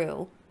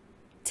true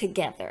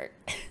together.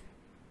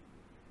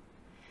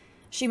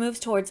 She moves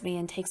towards me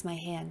and takes my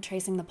hand,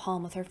 tracing the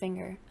palm with her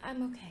finger.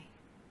 I'm okay.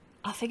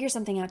 I'll figure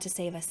something out to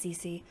save us,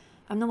 Cece.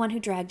 I'm the one who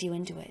dragged you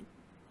into it.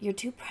 You're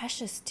too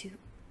precious to...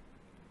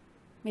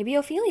 Maybe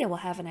Ophelia will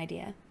have an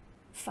idea.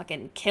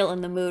 Fucking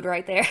killing the mood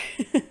right there.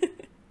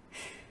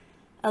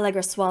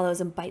 Allegra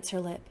swallows and bites her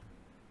lip.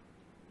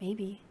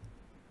 Maybe.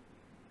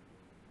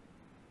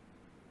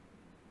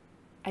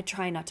 I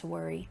try not to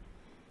worry.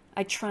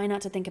 I try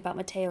not to think about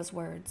Mateo's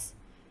words.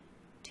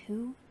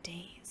 2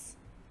 days.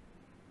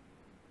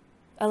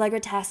 Allegra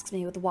tasks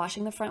me with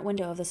washing the front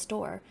window of the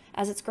store,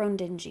 as it's grown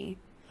dingy.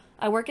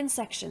 I work in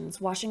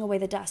sections, washing away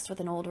the dust with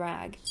an old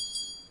rag.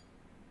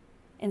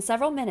 In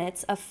several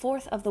minutes, a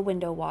fourth of the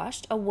window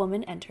washed, a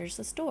woman enters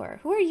the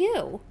store. Who are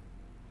you?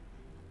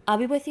 I'll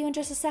be with you in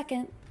just a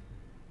second.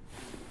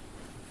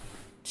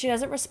 She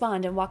doesn't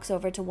respond and walks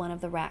over to one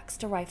of the racks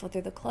to rifle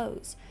through the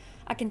clothes.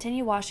 I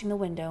continue washing the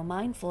window,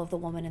 mindful of the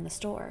woman in the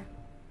store.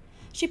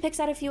 She picks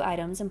out a few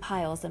items and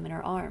piles them in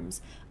her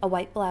arms. A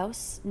white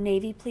blouse,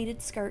 navy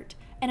pleated skirt,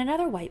 and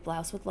another white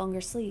blouse with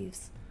longer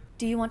sleeves.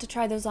 Do you want to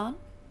try those on?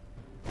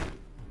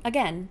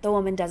 Again, the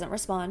woman doesn't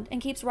respond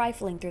and keeps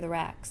rifling through the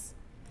racks.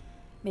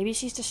 Maybe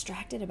she's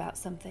distracted about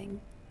something.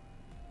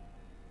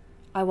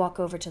 I walk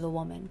over to the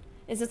woman.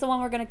 Is this the one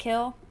we're gonna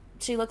kill?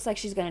 She looks like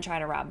she's gonna try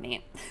to rob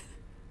me.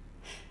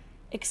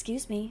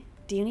 Excuse me,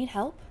 do you need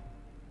help?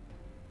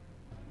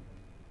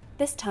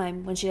 This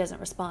time, when she doesn't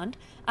respond,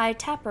 I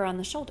tap her on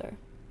the shoulder.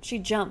 She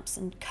jumps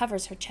and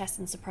covers her chest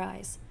in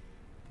surprise.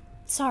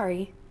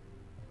 Sorry.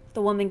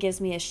 The woman gives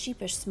me a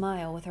sheepish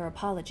smile with her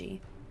apology.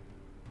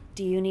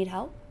 Do you need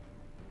help?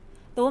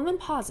 The woman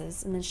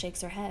pauses and then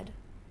shakes her head.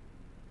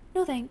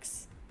 No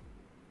thanks.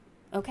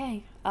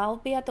 Okay, I'll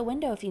be at the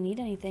window if you need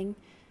anything.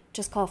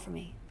 Just call for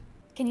me.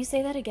 Can you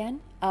say that again?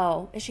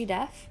 Oh, is she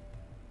deaf?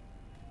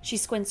 She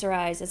squints her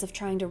eyes as if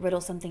trying to riddle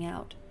something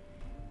out.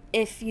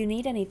 If you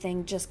need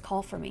anything, just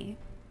call for me.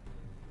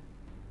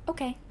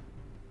 Okay.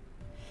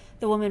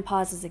 The woman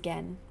pauses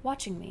again,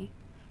 watching me.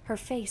 Her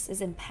face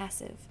is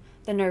impassive,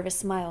 the nervous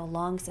smile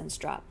long since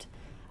dropped.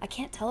 I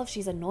can't tell if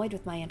she's annoyed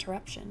with my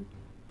interruption.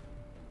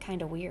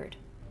 Kinda weird.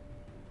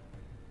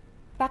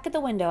 Back at the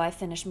window, I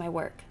finish my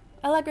work.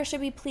 Allegra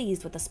should be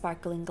pleased with the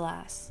sparkling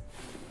glass.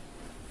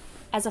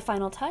 As a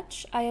final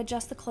touch, I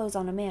adjust the clothes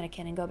on a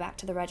mannequin and go back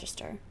to the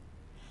register.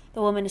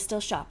 The woman is still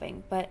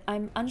shopping, but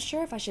I'm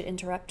unsure if I should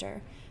interrupt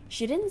her.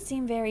 She didn't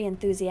seem very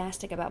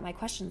enthusiastic about my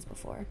questions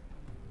before.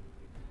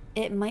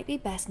 It might be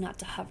best not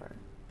to hover.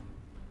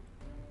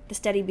 The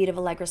steady beat of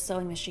Allegra's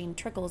sewing machine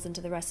trickles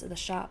into the rest of the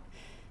shop.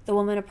 The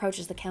woman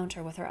approaches the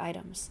counter with her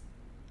items.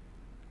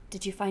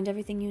 Did you find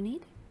everything you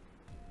need?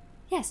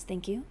 Yes,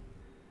 thank you.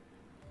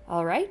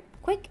 All right,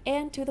 quick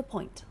and to the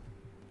point.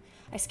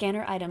 I scan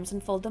her items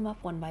and fold them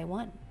up one by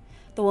one.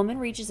 The woman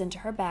reaches into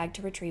her bag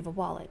to retrieve a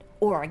wallet.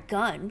 Or a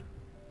gun.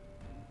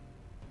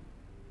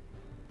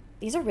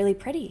 These are really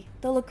pretty.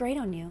 They'll look great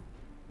on you.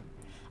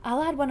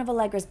 I'll add one of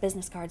Allegra's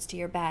business cards to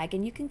your bag,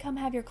 and you can come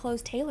have your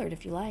clothes tailored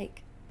if you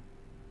like.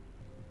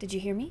 Did you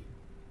hear me?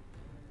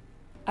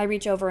 I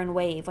reach over and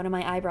wave, one of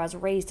my eyebrows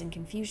raised in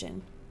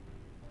confusion.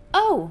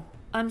 Oh,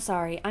 I'm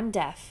sorry, I'm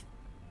deaf.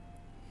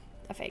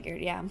 I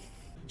figured, yeah.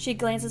 She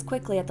glances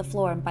quickly at the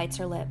floor and bites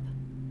her lip.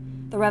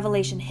 The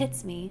revelation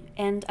hits me,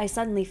 and I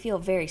suddenly feel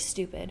very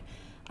stupid.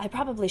 I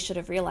probably should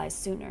have realized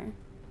sooner.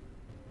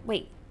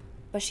 Wait,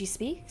 but she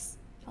speaks?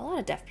 A lot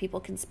of deaf people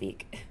can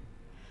speak.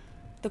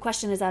 The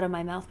question is out of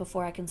my mouth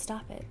before I can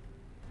stop it.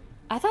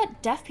 I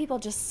thought deaf people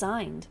just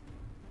signed.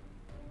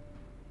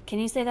 Can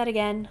you say that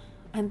again?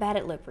 I'm bad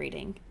at lip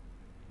reading.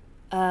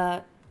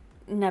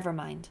 Never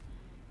mind.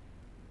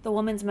 The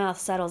woman's mouth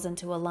settles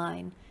into a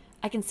line.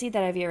 I can see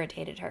that I've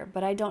irritated her,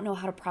 but I don't know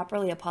how to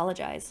properly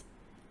apologize.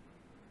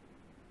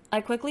 I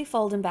quickly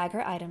fold and bag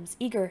her items,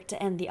 eager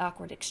to end the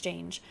awkward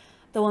exchange.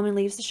 The woman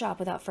leaves the shop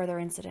without further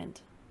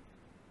incident.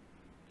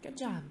 Good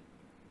job.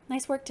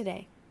 Nice work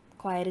today.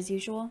 Quiet as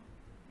usual?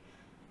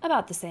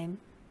 About the same.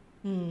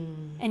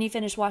 And you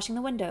finished washing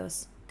the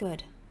windows?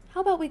 Good.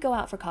 How about we go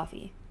out for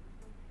coffee?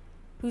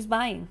 Who's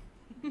buying?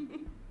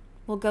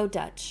 We'll go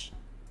Dutch.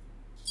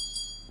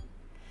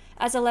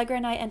 As Allegra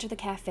and I enter the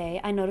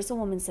cafe, I notice a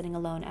woman sitting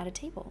alone at a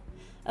table.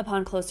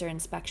 Upon closer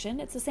inspection,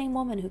 it's the same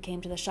woman who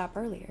came to the shop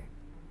earlier.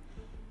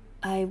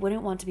 I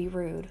wouldn't want to be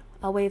rude.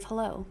 I'll wave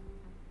hello.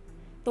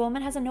 The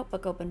woman has a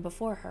notebook open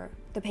before her.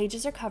 The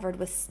pages are covered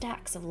with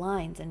stacks of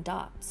lines and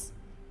dots.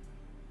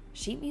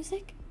 Sheet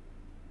music?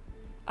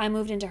 I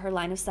moved into her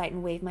line of sight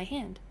and wave my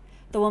hand.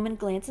 The woman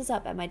glances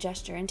up at my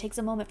gesture and takes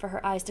a moment for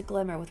her eyes to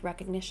glimmer with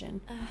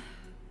recognition.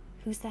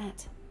 Who's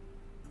that?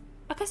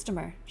 A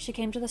customer. She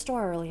came to the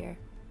store earlier.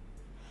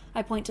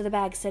 I point to the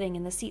bag sitting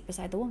in the seat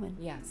beside the woman.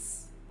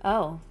 Yes.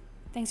 Oh,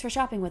 thanks for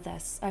shopping with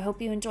us. I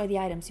hope you enjoy the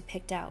items you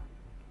picked out.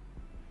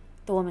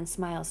 The woman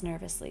smiles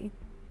nervously.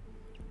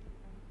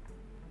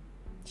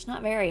 She's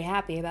not very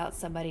happy about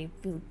somebody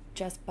who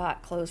just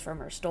bought clothes from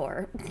her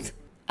store.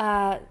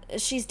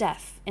 She's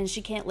deaf, and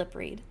she can't lip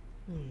read.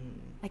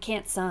 I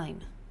can't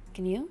sign.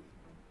 Can you?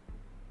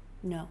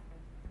 No.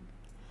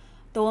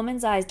 The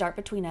woman's eyes dart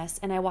between us,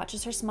 and I watch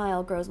as her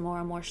smile grows more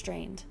and more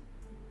strained.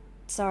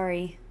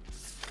 Sorry.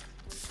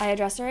 I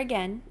address her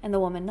again, and the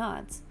woman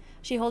nods.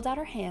 She holds out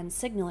her hand,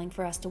 signaling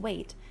for us to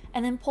wait,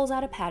 and then pulls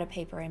out a pad of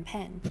paper and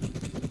pen.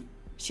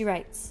 She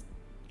writes,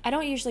 I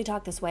don't usually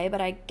talk this way,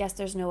 but I guess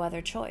there's no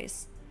other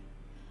choice.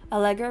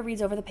 Allegra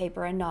reads over the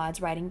paper and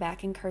nods, writing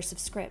back in cursive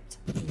script.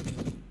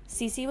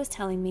 Cece was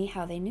telling me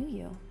how they knew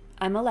you.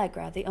 I'm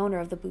Allegra, the owner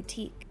of the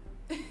boutique.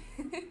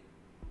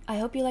 I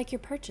hope you like your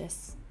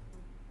purchase.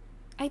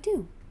 I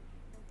do.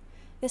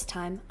 This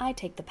time, I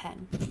take the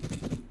pen.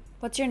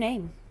 What's your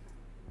name?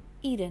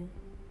 Eden.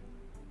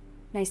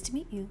 Nice to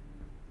meet you.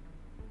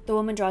 The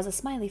woman draws a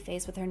smiley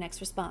face with her next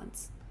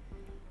response.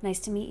 Nice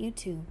to meet you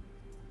too.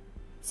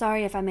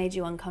 Sorry if I made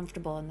you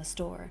uncomfortable in the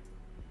store.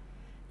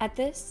 At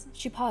this,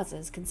 she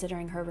pauses,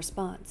 considering her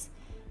response.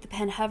 The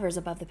pen hovers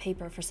above the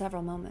paper for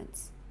several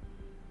moments.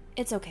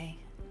 It's okay.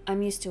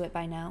 I'm used to it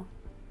by now.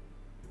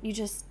 You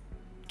just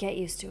get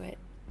used to it.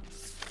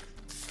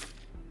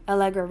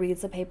 Allegra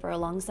reads the paper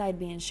alongside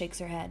me and shakes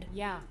her head.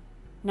 Yeah.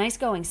 Nice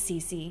going,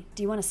 Cece.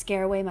 Do you want to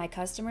scare away my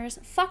customers?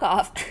 Fuck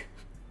off.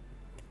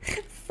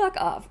 Fuck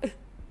off.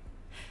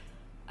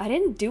 I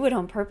didn't do it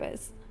on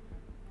purpose.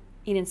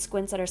 Eden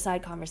squints at our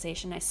side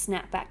conversation. I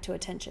snap back to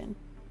attention.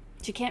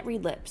 She can't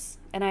read lips,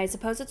 and I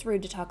suppose it's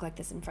rude to talk like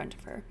this in front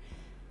of her.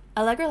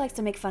 Allegra likes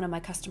to make fun of my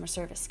customer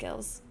service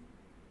skills.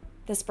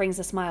 This brings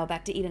a smile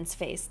back to Eden's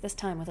face, this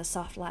time with a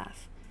soft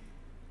laugh.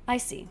 I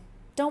see.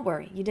 Don't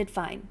worry, you did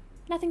fine.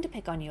 Nothing to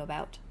pick on you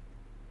about.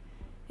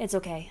 It's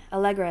okay.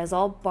 Allegra is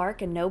all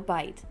bark and no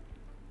bite.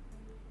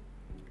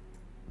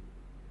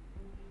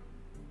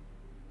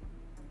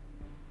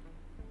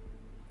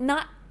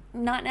 Not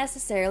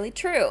necessarily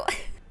true.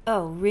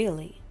 Oh,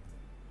 really?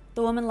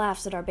 The woman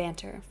laughs at our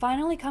banter,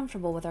 finally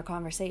comfortable with our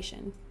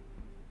conversation.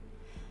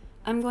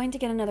 I'm going to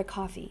get another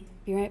coffee.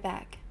 Be right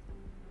back.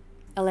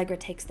 Allegra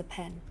takes the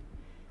pen.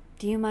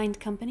 Do you mind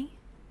company?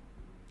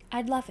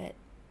 I'd love it.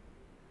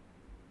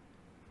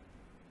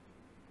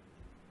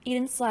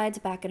 Eden slides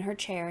back in her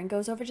chair and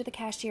goes over to the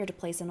cashier to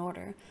place an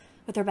order.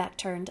 With her back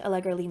turned,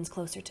 Allegra leans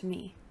closer to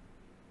me.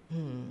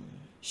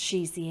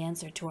 She's the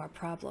answer to our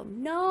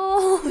problem.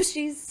 No,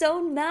 she's so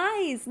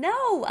nice.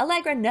 No,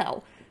 Allegra,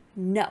 no.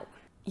 No.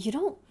 You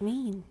don't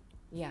mean...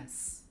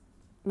 Yes.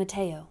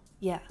 Mateo,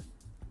 yeah.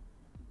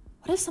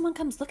 What if someone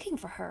comes looking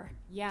for her?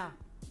 Yeah.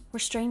 We're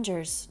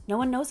strangers. No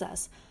one knows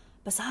us.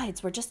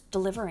 Besides, we're just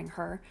delivering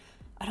her.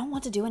 I don't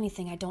want to do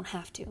anything I don't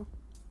have to.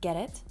 Get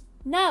it?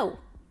 No.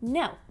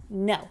 No.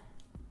 No.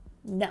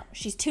 No.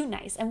 She's too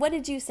nice. And what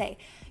did you say?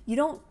 You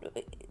don't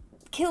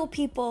kill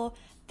people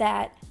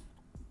that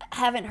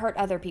haven't hurt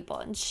other people.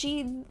 And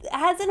she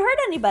hasn't hurt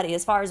anybody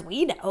as far as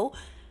we know.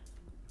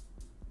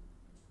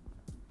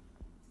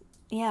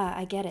 Yeah,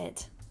 I get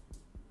it.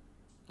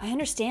 I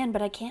understand,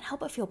 but I can't help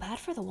but feel bad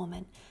for the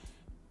woman.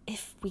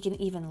 If we can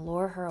even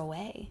lure her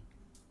away.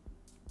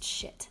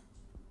 Shit.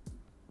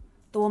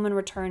 The woman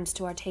returns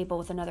to our table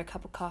with another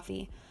cup of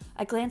coffee.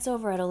 I glance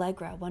over at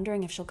Allegra,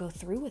 wondering if she'll go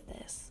through with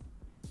this.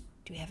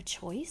 Do we have a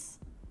choice?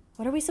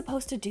 What are we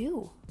supposed to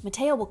do?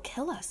 Mateo will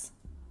kill us,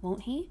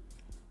 won't he?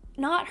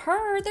 Not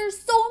her! There's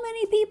so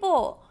many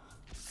people!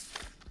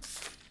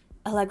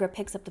 Allegra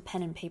picks up the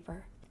pen and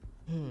paper.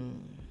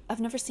 I've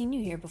never seen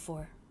you here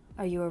before.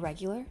 Are you a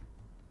regular?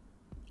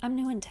 I'm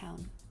new in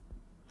town.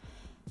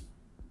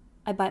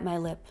 I bite my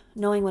lip,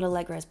 knowing what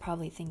Allegra is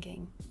probably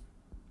thinking.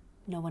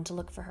 No one to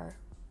look for her.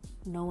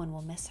 No one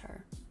will miss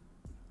her.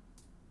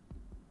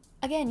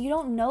 Again, you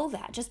don't know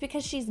that. Just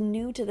because she's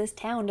new to this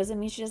town doesn't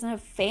mean she doesn't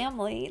have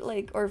family,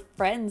 or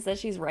friends that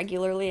she's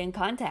regularly in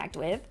contact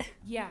with.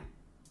 Yeah.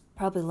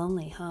 Probably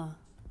lonely, huh?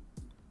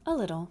 A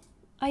little.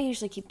 I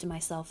usually keep to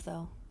myself,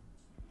 though.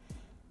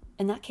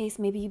 In that case,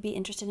 maybe you'd be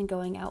interested in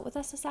going out with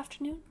us this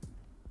afternoon?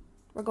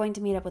 We're going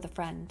to meet up with a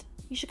friend.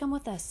 You should come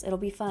with us. It'll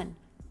be fun.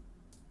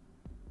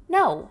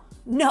 No.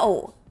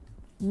 No.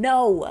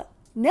 No.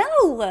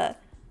 No.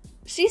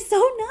 She's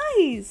so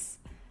nice.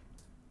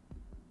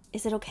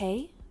 Is it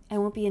okay? I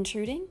won't be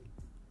intruding?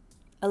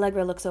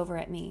 Allegra looks over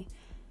at me.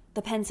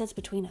 The pen sits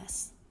between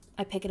us.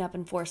 I pick it up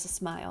and force a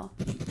smile.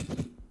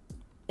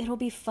 It'll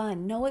be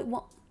fun. No, it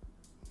won't.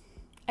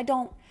 I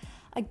don't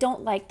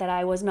like that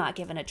I was not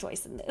given a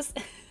choice in this.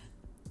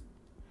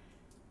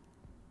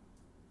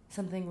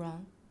 Something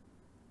wrong?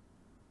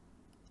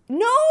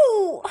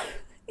 No!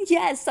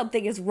 Yes,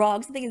 something is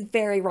wrong. Something is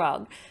very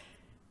wrong.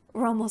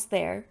 We're almost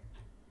there.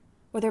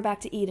 With her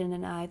back to Eden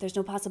and I, there's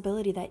no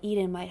possibility that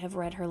Eden might have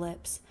read her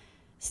lips.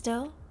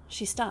 Still,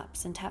 she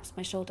stops and taps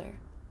my shoulder.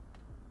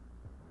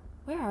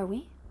 Where are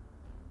we?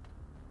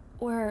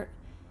 We're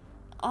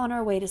on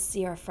our way to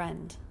see our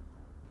friend.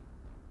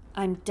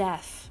 I'm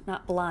deaf,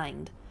 not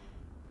blind.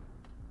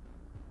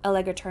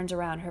 Allegra turns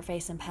around, her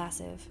face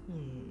impassive.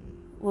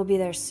 We'll be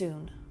there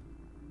soon.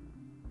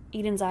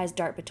 Eden's eyes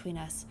dart between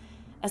us.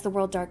 As the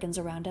world darkens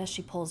around us,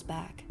 she pulls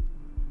back.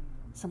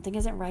 Something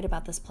isn't right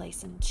about this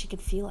place, and she can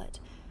feel it.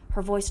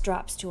 Her voice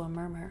drops to a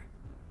murmur.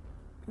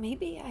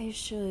 Maybe I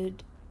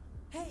should...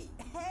 Hey!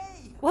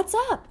 What's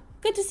up?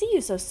 Good to see you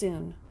so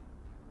soon.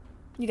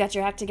 You got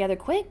your act together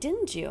quick,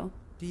 didn't you?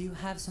 Do you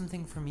have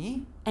something for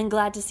me? And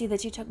glad to see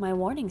that you took my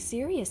warning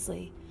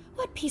seriously.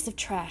 What piece of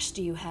trash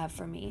do you have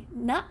for me?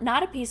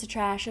 Not a piece of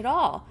trash at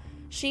all.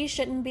 She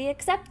shouldn't be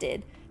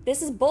accepted.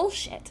 This is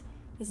bullshit.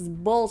 This is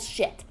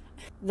bullshit.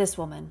 This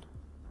woman.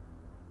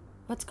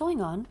 What's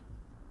going on?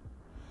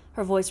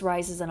 Her voice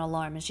rises in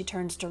alarm as she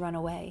turns to run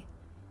away.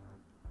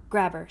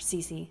 Grab her,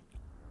 Cece.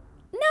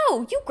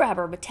 No, you grab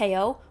her,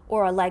 Mateo,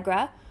 or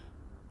Allegra.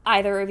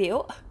 Either of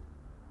you.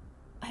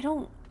 I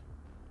don't...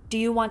 Do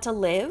you want to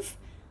live?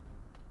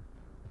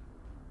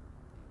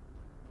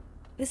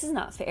 This is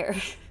not fair.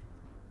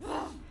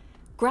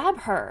 Grab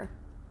her.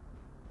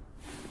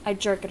 I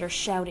jerk at her,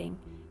 shouting.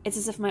 It's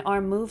as if my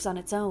arm moves on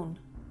its own.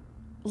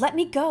 Let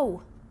me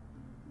go.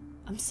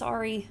 I'm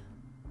sorry.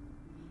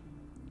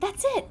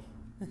 That's it.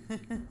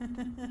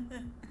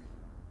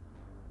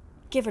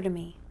 Give her to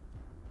me.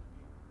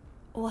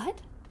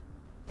 What?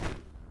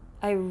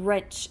 I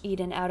wrench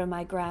Eden out of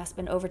my grasp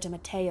and over to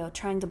Mateo,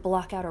 trying to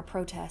block out her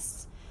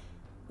protests.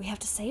 We have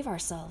to save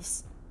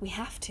ourselves. We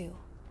have to.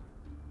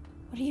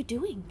 What are you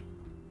doing?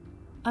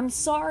 I'm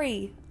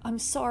sorry. I'm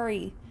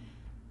sorry.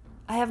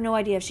 I have no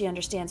idea if she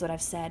understands what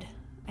I've said.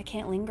 I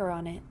can't linger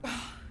on it.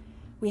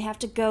 We have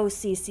to go,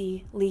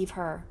 Cece. Leave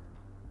her.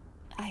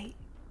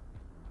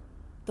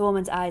 The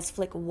woman's eyes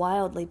flick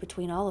wildly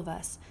between all of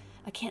us.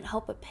 I can't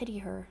help but pity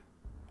her.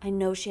 I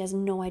know she has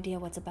no idea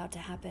what's about to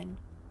happen.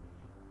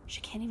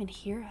 She can't even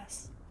hear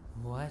us.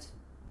 What?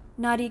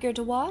 Not eager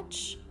to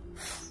watch?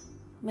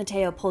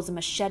 Mateo pulls a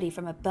machete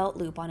from a belt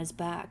loop on his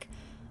back.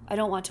 I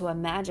don't want to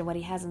imagine what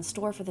he has in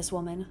store for this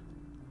woman.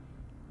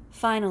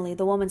 Finally,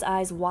 the woman's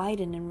eyes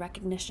widen in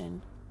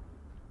recognition.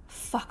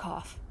 Fuck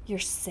off. You're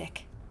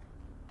sick.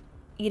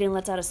 Eden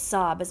lets out a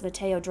sob as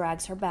Mateo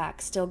drags her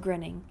back, still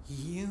grinning.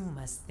 You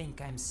must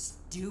think I'm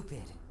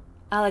stupid.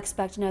 I'll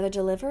expect another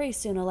delivery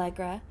soon,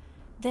 Allegra.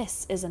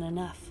 This isn't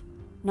enough.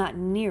 Not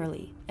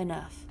nearly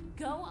enough.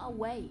 Go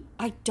away.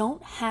 I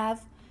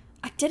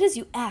did as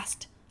you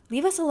asked.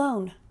 Leave us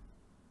alone.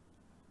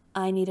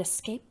 I need a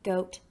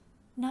scapegoat,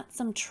 not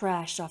some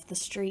trash off the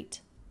street.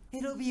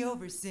 It'll be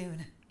over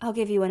soon. I'll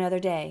give you another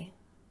day,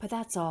 but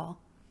that's all.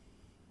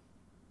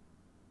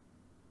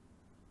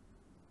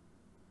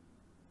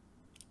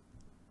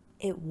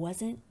 It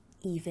wasn't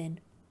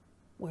even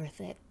worth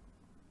it.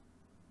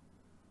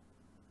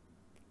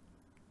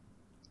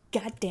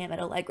 God damn it,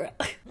 Allegra.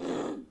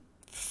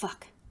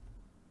 Fuck.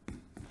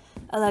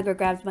 Allegra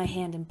grabs my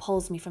hand and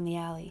pulls me from the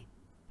alley.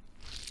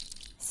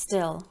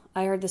 Still,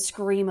 I heard the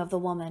scream of the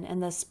woman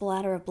and the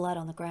splatter of blood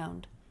on the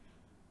ground.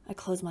 I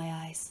close my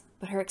eyes,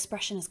 but her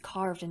expression is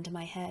carved into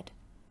my head.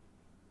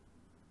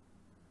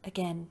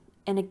 Again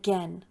and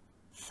again,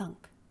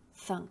 thunk,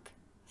 thunk,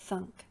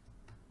 thunk.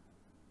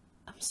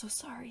 I'm so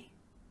sorry.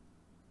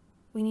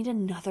 We need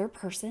another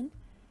person?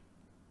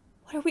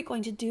 What are we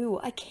going to do?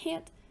 I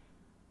can't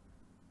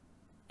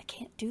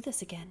do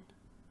this again.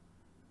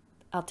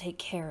 I'll take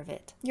care of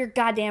it. You're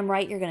goddamn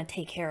right you're gonna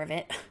take care of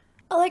it.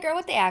 Allegra,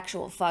 what the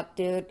actual fuck,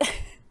 dude?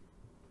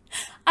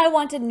 I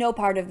wanted no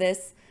part of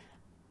this.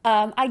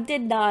 I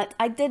did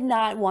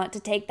not want to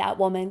take that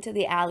woman to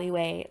the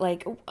alleyway.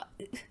 Like,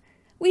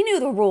 we knew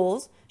the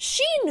rules.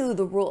 She knew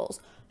the rules.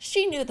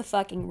 She knew the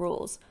fucking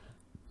rules.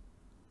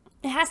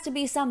 It has to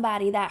be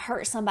somebody that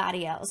hurt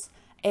somebody else.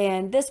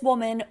 And this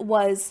woman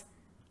was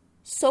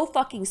so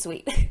fucking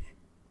sweet.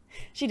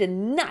 She did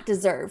not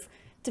deserve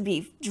to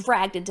be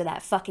dragged into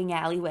that fucking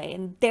alleyway.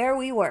 And there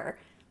we were,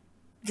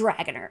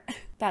 dragging her.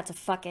 About to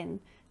fucking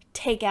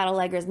take out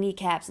Allegra's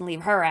kneecaps and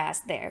leave her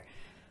ass there.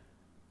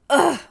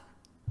 Ugh.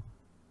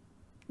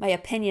 My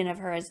opinion of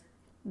her has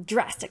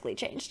drastically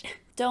changed.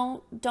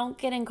 Don't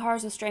get in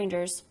cars with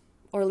strangers,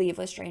 or leave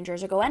with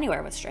strangers, or go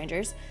anywhere with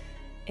strangers.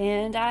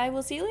 And I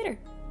will see you later.